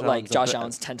Yep. like Josh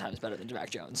Allen's 10 times better than Mac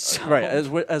Jones. So. Right.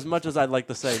 As much as I'd like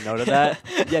to say no to that,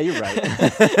 yeah, you're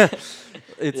right.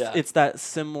 It's that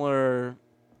similar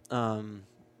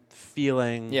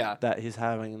feeling that he's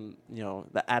having.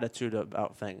 The attitude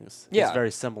about things is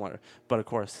very similar. But of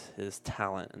course, his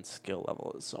talent and skill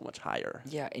level is so much higher.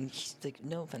 Yeah, and he's like,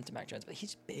 no offense to Mac Jones, but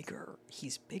he's bigger.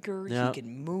 He's bigger. Yeah. He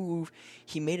can move.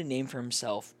 He made a name for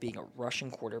himself being a rushing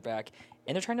quarterback.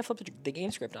 And they're trying to flip the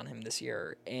game script on him this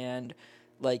year. And,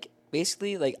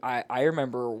 basically, I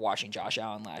remember watching Josh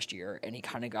Allen last year, and he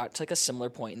kind of got to, a similar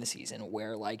point in the season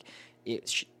where,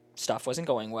 stuff wasn't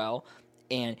going well,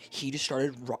 and he just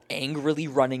started angrily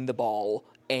running the ball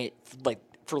and,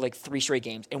 for 3 straight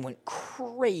games and went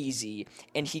crazy,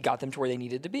 and he got them to where they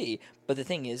needed to be. But the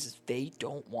thing is, they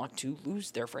don't want to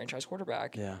lose their franchise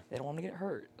quarterback. Yeah. They don't want to get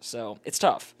hurt. So, it's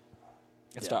tough.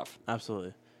 It's tough.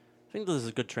 Absolutely. I think this is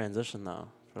a good transition, though,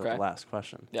 for the last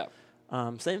question. Yeah.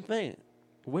 Same thing.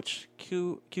 Which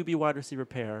QB wide receiver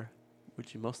pair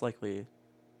would you most likely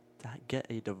get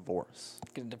a divorce?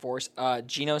 Get a divorce?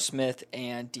 Geno Smith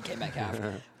and DK Metcalf.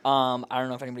 I don't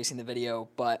know if anybody's seen the video,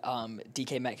 but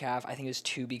DK Metcalf, I think it was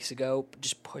 2 weeks ago,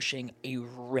 just pushing a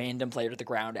random player to the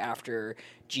ground after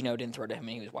Geno didn't throw to him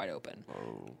and he was wide open.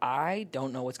 Oh. I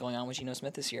don't know what's going on with Geno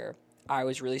Smith this year. I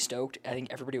was really stoked. I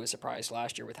think everybody was surprised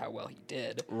last year with how well he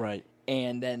did. Right.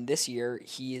 And then this year,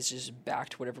 he is just back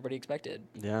to what everybody expected.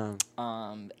 Yeah.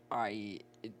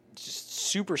 Just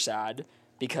super sad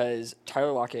because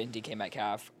Tyler Lockett and DK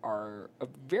Metcalf are a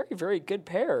very, very good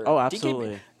pair. Oh,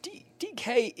 absolutely.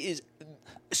 DK is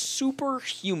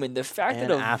superhuman. The fact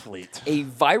that athlete. A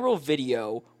viral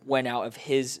video went out of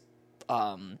his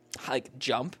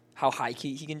jump, how high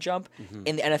he can jump,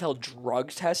 and the NFL drug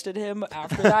tested him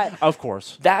after that. Of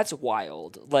course. That's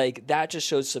wild. That just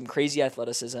shows some crazy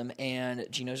athleticism, and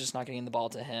Geno's just not getting the ball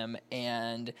to him,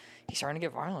 and he's starting to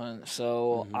get violent.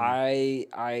 So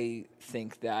I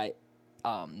think that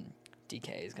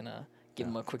DK is gonna give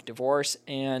him a quick divorce,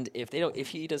 and if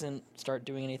he doesn't start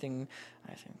doing anything,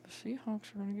 I think the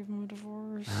Seahawks are gonna give him a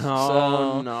divorce.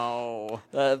 Oh no!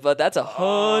 But that's a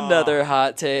whole nother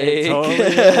hot take. It totally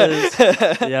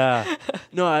is. Yeah.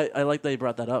 No, I like that you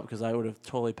brought that up because I would have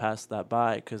totally passed that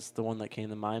by because the one that came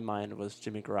to my mind was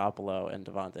Jimmy Garoppolo and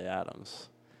Davante Adams.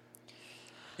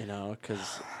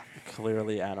 Because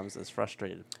clearly Adams is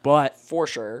frustrated, but for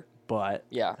sure. But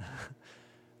yeah.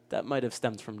 That might have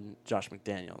stemmed from Josh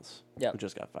McDaniels, who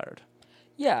just got fired.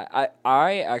 Yeah,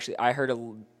 I heard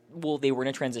they were in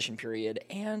a transition period,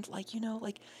 and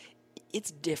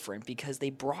it's different because they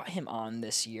brought him on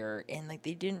this year, and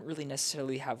they didn't really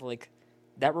necessarily have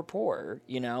that rapport,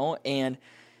 and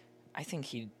I think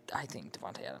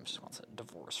Davante Adams just wants a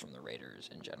divorce from the Raiders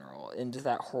in general, and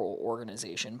that whole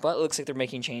organization. But it looks like they're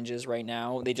making changes right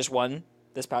now. They just won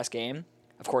this past game.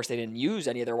 Of course, they didn't use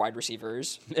any of their wide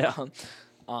receivers. Yeah.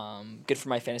 Good for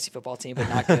my fantasy football team, but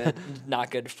not good.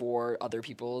 Not good for other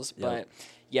people's. Yep. But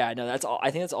yeah, no, that's all. I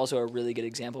think that's also a really good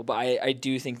example. But I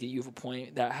do think that you have a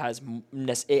point that has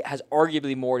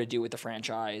arguably more to do with the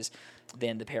franchise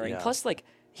than the pairing. Yeah. Plus,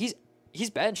 he's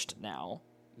benched now.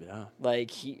 Yeah.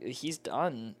 He's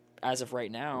done as of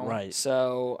right now. Right.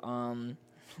 So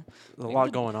there's a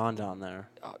lot going on down there.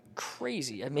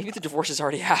 Crazy. Maybe the divorce has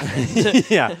already happened.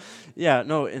 Yeah. Yeah.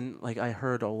 No, and I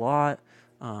heard a lot.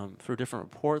 Through different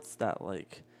reports that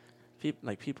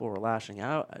people were lashing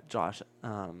out at Josh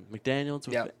McDaniels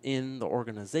within the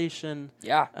organization,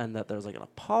 and that there's an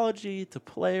apology to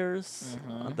players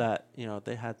that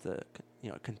they had to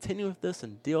continue with this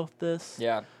and deal with this.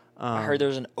 Yeah, I heard there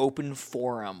was an open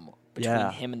forum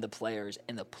between him and the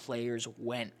players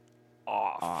went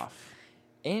off.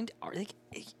 And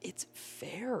it's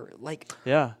fair.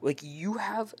 You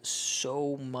have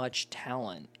so much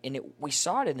talent, and we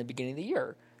saw it in the beginning of the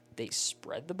year. They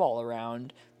spread the ball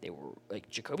around. They were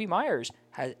Jacoby Myers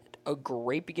had a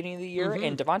great beginning of the year,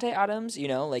 and Davante Adams,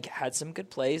 had some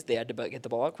good plays. They had to get the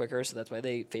ball out quicker, so that's why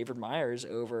they favored Myers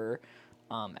over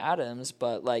Adams.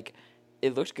 But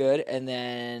it looked good, and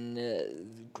then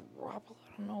Garoppolo,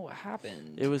 I don't know what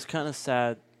happened. It was kind of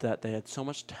sad that they had so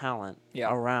much talent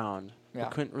around. They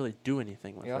couldn't really do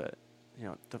anything with it.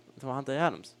 Davante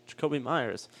Adams, Jacoby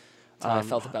Myers. I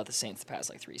felt about the Saints the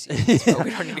past 3 seasons, but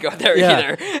we don't need to go there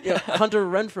either. Hunter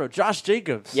Renfrow, Josh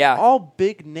Jacobs. Yeah. All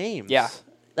big names. Yeah.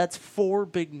 That's 4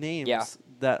 big names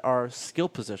that are skill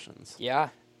positions. Yeah.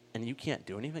 And you can't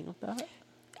do anything with that?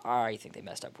 I think they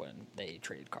messed up when they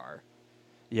traded Carr.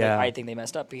 Yeah. I think they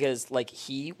messed up because like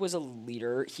he was a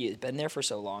leader. He has been there for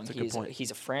so long. That's a good point.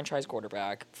 He's a franchise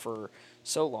quarterback for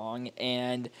so long,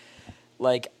 and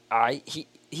like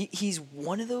he's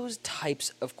one of those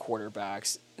types of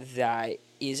quarterbacks that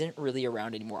isn't really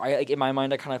around anymore. Like in my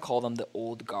mind, I kind of call them the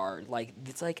old guard. Like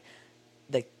it's like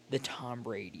the Tom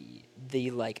Brady,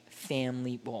 the like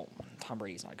family. Well, Tom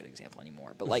Brady's not a good example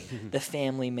anymore, but like the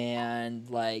family man,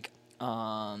 like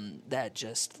that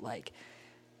just like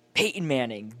Peyton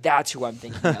Manning. That's who I'm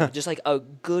thinking of. Just like a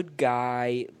good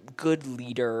guy, good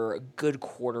leader, good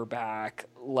quarterback.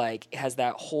 Like has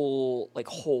that whole like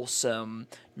wholesome,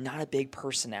 not a big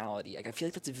personality. Like I feel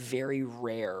like that's very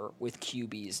rare with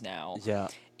QBs now. Yeah.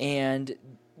 And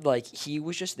like he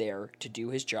was just there to do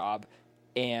his job,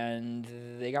 and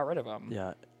they got rid of him.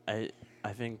 Yeah, I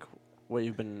think what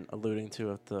you've been alluding to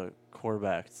with the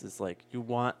quarterbacks is like you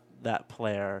want that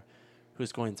player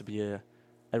who's going to be a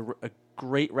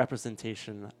great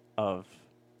representation of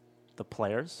the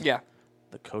players, Yeah.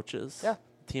 the coaches, Yeah.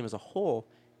 the team as a whole,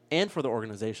 and for the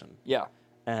organization. Yeah.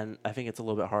 And I think it's a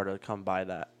little bit harder to come by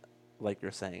that, like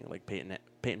you're saying. Like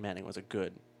Peyton Manning was a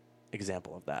good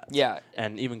example of that. Yeah.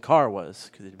 And even Carr was,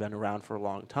 because he'd been around for a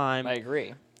long time. I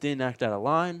agree. Didn't act out of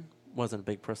line. Wasn't a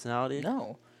big personality.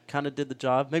 No. Kind of did the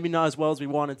job. Maybe not as well as we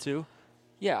wanted to.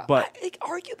 Yeah, But-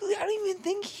 arguably, I don't even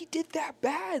think he did that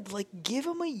bad. Like, give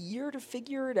him a year to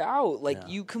figure it out. Like,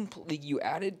 Yeah. you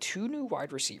added 2 new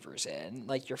wide receivers in.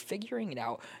 Like, you're figuring it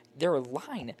out. Their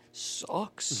line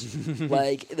sucks.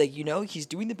 like you know, he's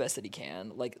doing the best that he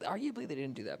can. Like, arguably, they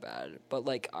didn't do that bad. But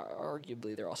like,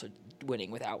 arguably, they're also winning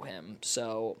without him.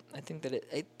 So I think that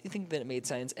it made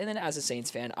sense. And then as a Saints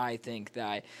fan, I think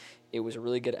that it was a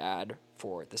really good ad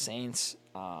for the Saints.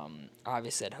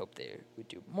 Obviously, I'd hope they would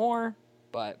do more.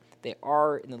 But they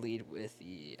are in the lead with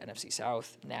the NFC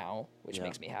South now, which Yeah.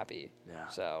 makes me happy. Yeah.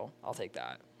 So I'll take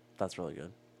that. That's really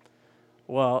good.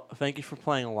 Well, thank you for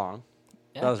playing along.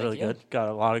 Yeah, That was thank really you. good. Got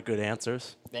a lot of good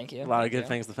answers. Thank you. A lot of Thank good you.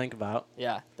 things to think about.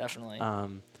 Yeah, definitely. I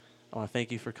want to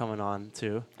thank you for coming on,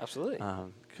 too. Absolutely.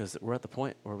 Because we're at the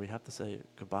point where we have to say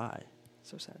goodbye.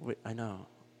 So sad. I know.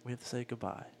 We have to say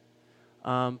goodbye.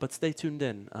 But stay tuned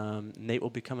in. Nate will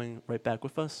be coming right back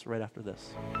with us right after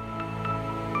this.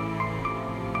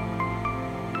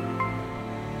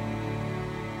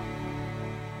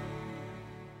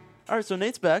 All right, so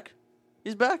Nate's back.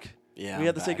 He's back. Yeah, we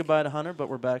had I'm to say back. goodbye to Hunter, but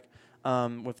we're back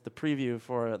with the preview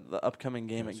for the upcoming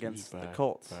game Guess against who's the back?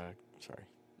 Colts. Back. Sorry.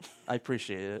 I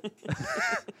appreciate it.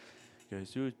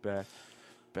 Guess who's back?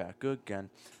 Back again.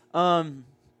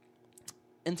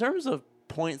 In terms of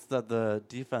points that the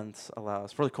defense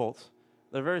allows for the Colts,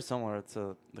 they're very similar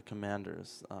to the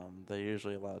Commanders. They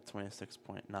usually allow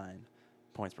 26.9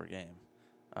 points per game.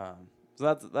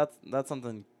 So that's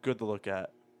something good to look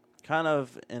at. Kind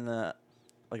of in a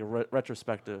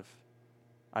retrospective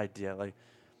idea,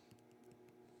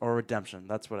 or redemption.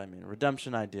 That's what I mean.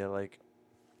 Redemption idea. Like,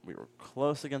 we were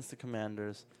close against the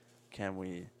Commanders. Can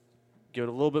we give it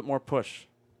a little bit more push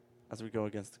as we go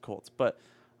against the Colts? But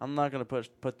I'm not going to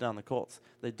put down the Colts.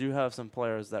 They do have some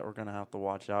players that we're going to have to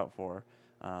watch out for.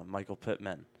 Michael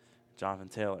Pittman, Jonathan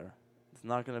Taylor. It's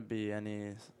not going to be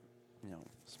any,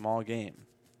 small game.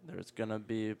 There's going to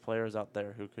be players out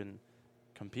there who can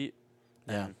compete.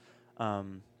 Yeah.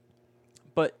 And,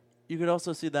 but you could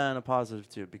also see that in a positive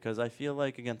too, because I feel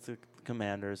like against the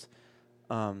Commanders,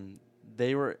 Sam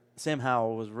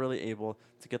Howell was really able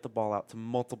to get the ball out to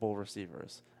multiple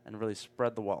receivers and really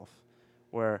spread the wealth,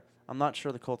 where I'm not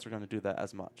sure the Colts are going to do that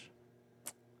as much.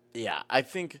 Yeah, I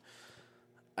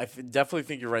definitely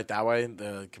think you're right that way.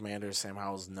 The Commanders, Sam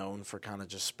Howell's known for kind of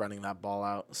just spreading that ball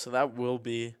out. So that will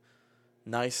be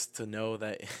nice to know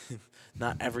that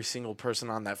not every single person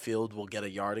on that field will get a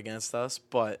yard against us,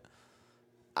 but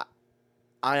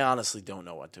I honestly don't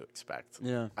know what to expect.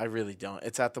 Yeah. I really don't.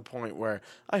 It's at the point where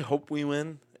I hope we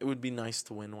win. It would be nice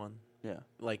to win one. Yeah.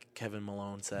 Like Kevin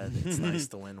Malone said, it's nice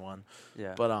to win one.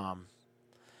 Yeah. But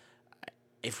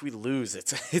if we lose,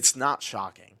 it's not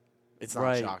shocking. It's not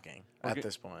Right. shocking at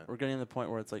this point. We're getting to the point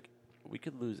where it's like we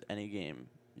could lose any game.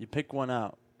 You pick one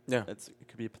out. Yeah. It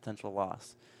could be a potential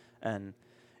loss. And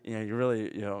you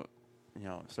really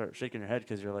start shaking your head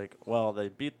because you're like, well, they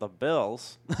beat the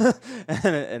Bills,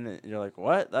 and you're like,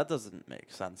 what? That doesn't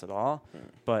make sense at all.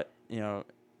 But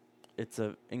it's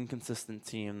a inconsistent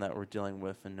team that we're dealing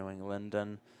with in New England,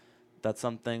 and that's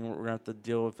something we're gonna have to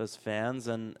deal with as fans,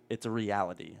 and it's a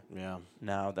reality. Yeah.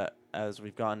 Now that as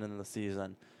we've gotten into the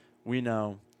season, we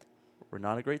know we're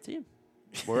not a great team.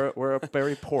 We're a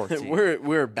very poor team.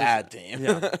 we're a bad team.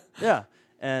 Yeah. Yeah.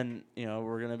 And,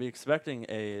 we're going to be expecting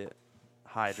a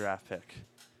high draft pick,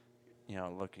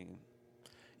 looking.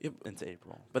 into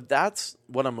April. But that's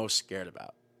what I'm most scared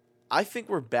about. I think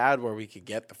we're bad where we could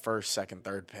get the first, second,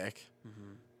 third pick.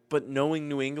 Mm-hmm. But knowing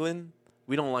New England,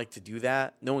 we don't like to do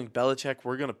that. Knowing Belichick,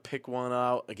 we're going to pick one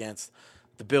out against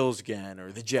the Bills again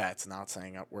or the Jets. Not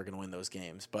saying we're going to win those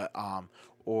games, but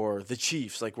or the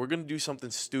Chiefs. Like, we're going to do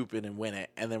something stupid and win it,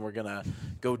 and then we're going to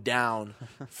go down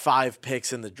 5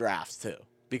 picks in the draft too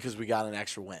because we got an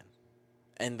extra win.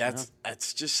 And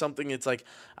that's just something. It's like,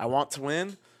 I want to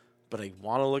win, but I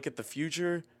want to look at the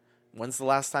future. When's the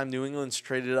last time New England's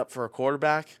traded up for a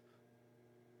quarterback?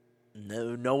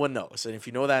 No one knows. And if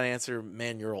you know that answer,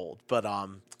 man, you're old. But I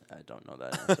don't know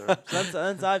that answer.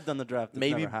 since I've done the draft, it's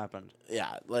maybe never happened.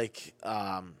 Yeah, like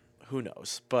who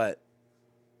knows? But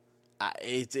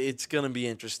it's gonna be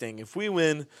interesting. If we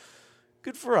win,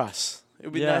 good for us. It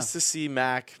would be nice to see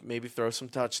Mac maybe throw some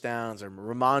touchdowns or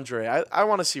Ramondre. I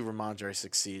want to see Ramondre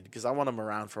succeed because I want him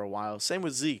around for a while. Same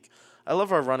with Zeke. I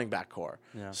love our running back core.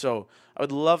 Yeah. So I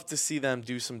would love to see them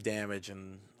do some damage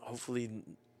and hopefully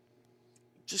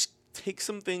just take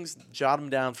some things, jot them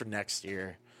down for next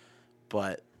year,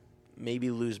 but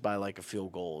maybe lose by like a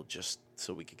field goal just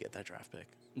so we could get that draft pick.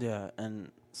 Yeah,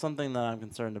 and something that I'm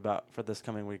concerned about for this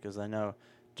coming week is I know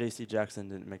J.C. Jackson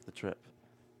didn't make the trip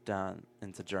down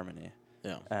into Germany.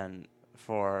 Yeah. And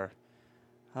for,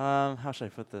 how should I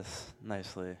put this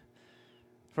nicely?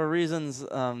 For reasons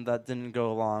that didn't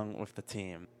go along with the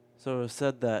team. So it was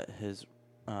said that his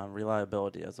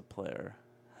reliability as a player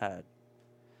had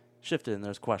shifted, and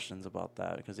there's questions about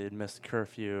that because he had missed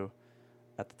curfew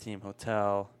at the team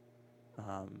hotel,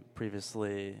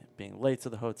 previously being late to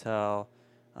the hotel.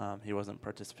 He wasn't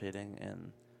participating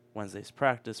in Wednesday's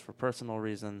practice for personal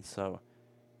reasons, so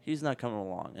he's not coming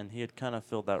along, and he had kind of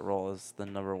filled that role as the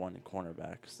number one in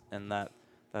cornerbacks, and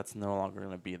that's no longer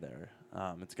going to be there.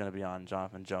 It's going to be on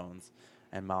Jonathan Jones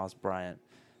and Miles Bryant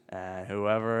and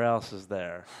whoever else is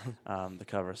there to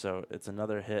cover. So it's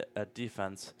another hit at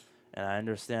defense, and I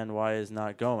understand why he's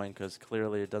not going because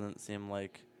clearly it doesn't seem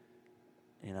like,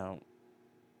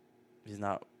 he's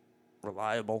not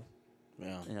reliable.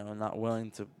 Yeah. Not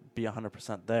willing to be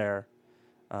 100% there.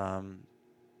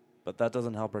 But that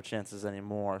doesn't help our chances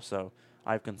anymore. So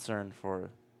I have concern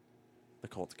for the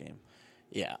Colts game.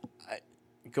 Yeah.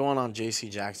 Going on J.C.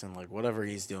 Jackson, like, whatever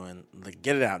he's doing, like,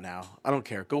 get it out now. I don't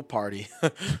care. Go party.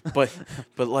 but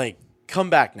like, come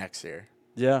back next year.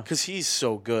 Yeah. Because he's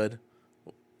so good.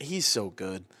 He's so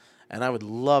good. And I would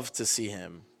love to see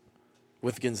him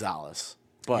with Gonzalez.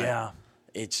 But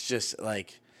it's just,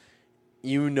 like,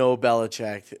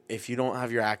 Belichick, if you don't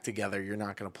have your act together, you're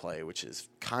not going to play, which is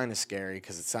kind of scary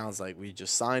because it sounds like we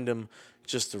just signed him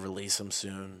just to release him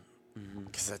soon.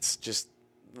 Because that's just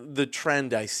the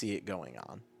trend I see it going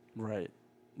on. Right.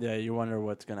 Yeah, you wonder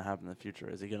what's going to happen in the future.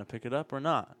 Is he going to pick it up or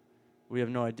not? We have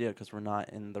no idea because we're not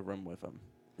in the room with him.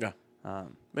 Yeah.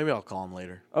 Maybe I'll call him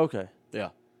later. Okay. Yeah.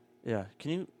 Yeah.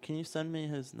 Can you send me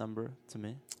his number to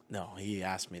me? No, he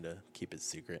asked me to keep it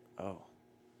secret. Oh.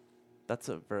 That's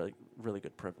a really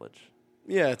good privilege.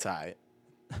 Yeah, it's all right.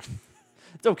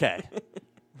 It's okay.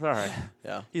 It's all right.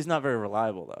 Yeah. He's not very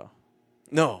reliable, though.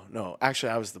 No.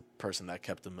 Actually, I was the person that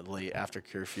kept him late after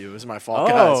curfew. It was my fault,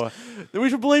 guys. Then we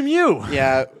should blame you.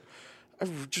 Yeah. I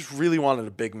just really wanted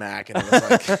a Big Mac, and it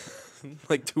was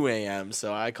like 2 a.m.,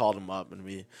 so I called him up, and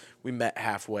we met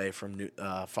halfway from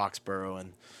Foxborough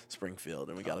and Springfield,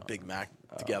 and we got a Big Mac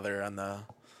together on the...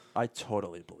 I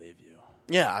totally believe you.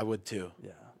 Yeah, I would, too.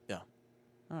 Yeah. Yeah.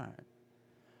 All right.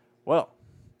 Well,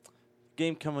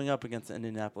 game coming up against the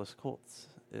Indianapolis Colts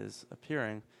is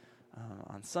appearing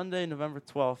on Sunday, November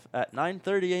 12th at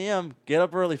 9:30 a.m. Get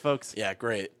up early, folks. Yeah,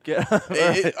 great. Get up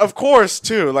early. Of course,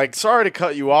 too. Like, sorry to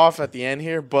cut you off at the end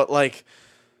here, but, like,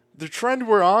 the trend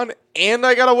we're on, and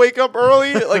I got to wake up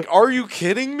early? Like, are you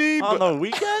kidding me? On the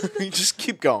weekend? Just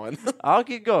keep going. I'll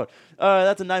keep going.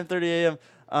 That's at 9:30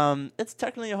 a.m. It's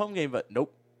technically a home game, but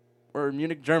nope. We're in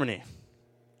Munich, Germany.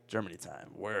 Germany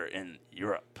time. We're in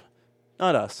Europe.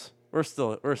 Not us. We're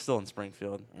still in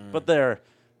Springfield, but they're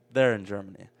in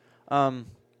Germany.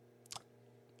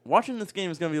 Watching this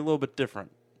game is going to be a little bit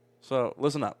different. So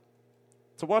listen up.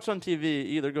 To watch on TV,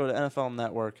 either go to NFL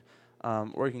Network,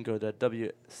 or you can go to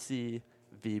WCVB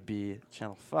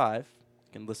Channel 5.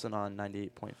 You can listen on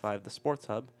 98.5 The Sports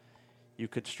Hub. You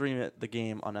could stream the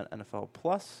game on an NFL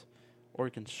Plus, or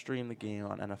you can stream the game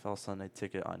on NFL Sunday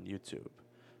Ticket on YouTube.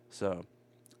 So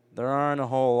there aren't a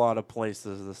whole lot of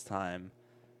places this time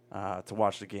to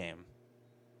watch the game,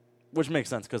 which makes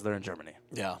sense because they're in Germany.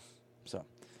 Yeah. So,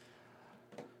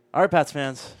 all right, Pats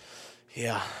fans.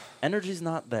 Yeah. Energy's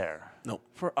not there. Nope.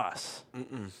 For us.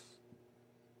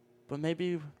 But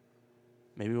maybe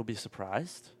we'll be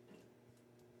surprised.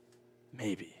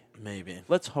 Maybe. Maybe.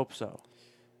 Let's hope so.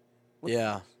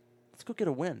 Yeah. Let's go get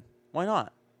a win. Why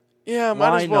not? Yeah, might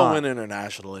Why as well not? win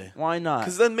internationally. Why not?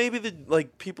 Because then maybe the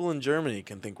people in Germany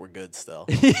can think we're good still.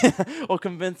 Or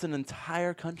convince an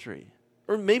entire country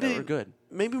Or maybe that we're good.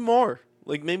 Maybe more.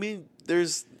 Like maybe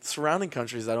there's surrounding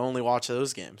countries that only watch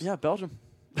those games. Yeah, Belgium.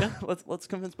 Let's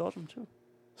convince Belgium too.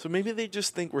 So maybe they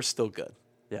just think we're still good.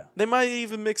 Yeah. They might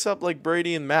even mix up like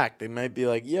Brady and Mac. They might be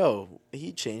like, "Yo,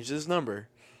 he changed his number."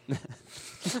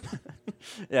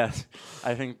 Yes,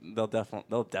 I think they'll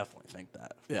definitely think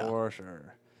that Yeah. for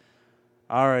sure.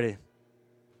 Alrighty,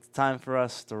 it's time for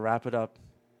us to wrap it up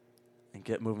and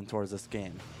get moving towards this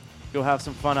game. Go have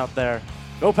some fun out there.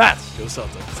 Go Pats! Go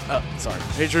Celtics. Sorry,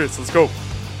 Patriots. Let's go.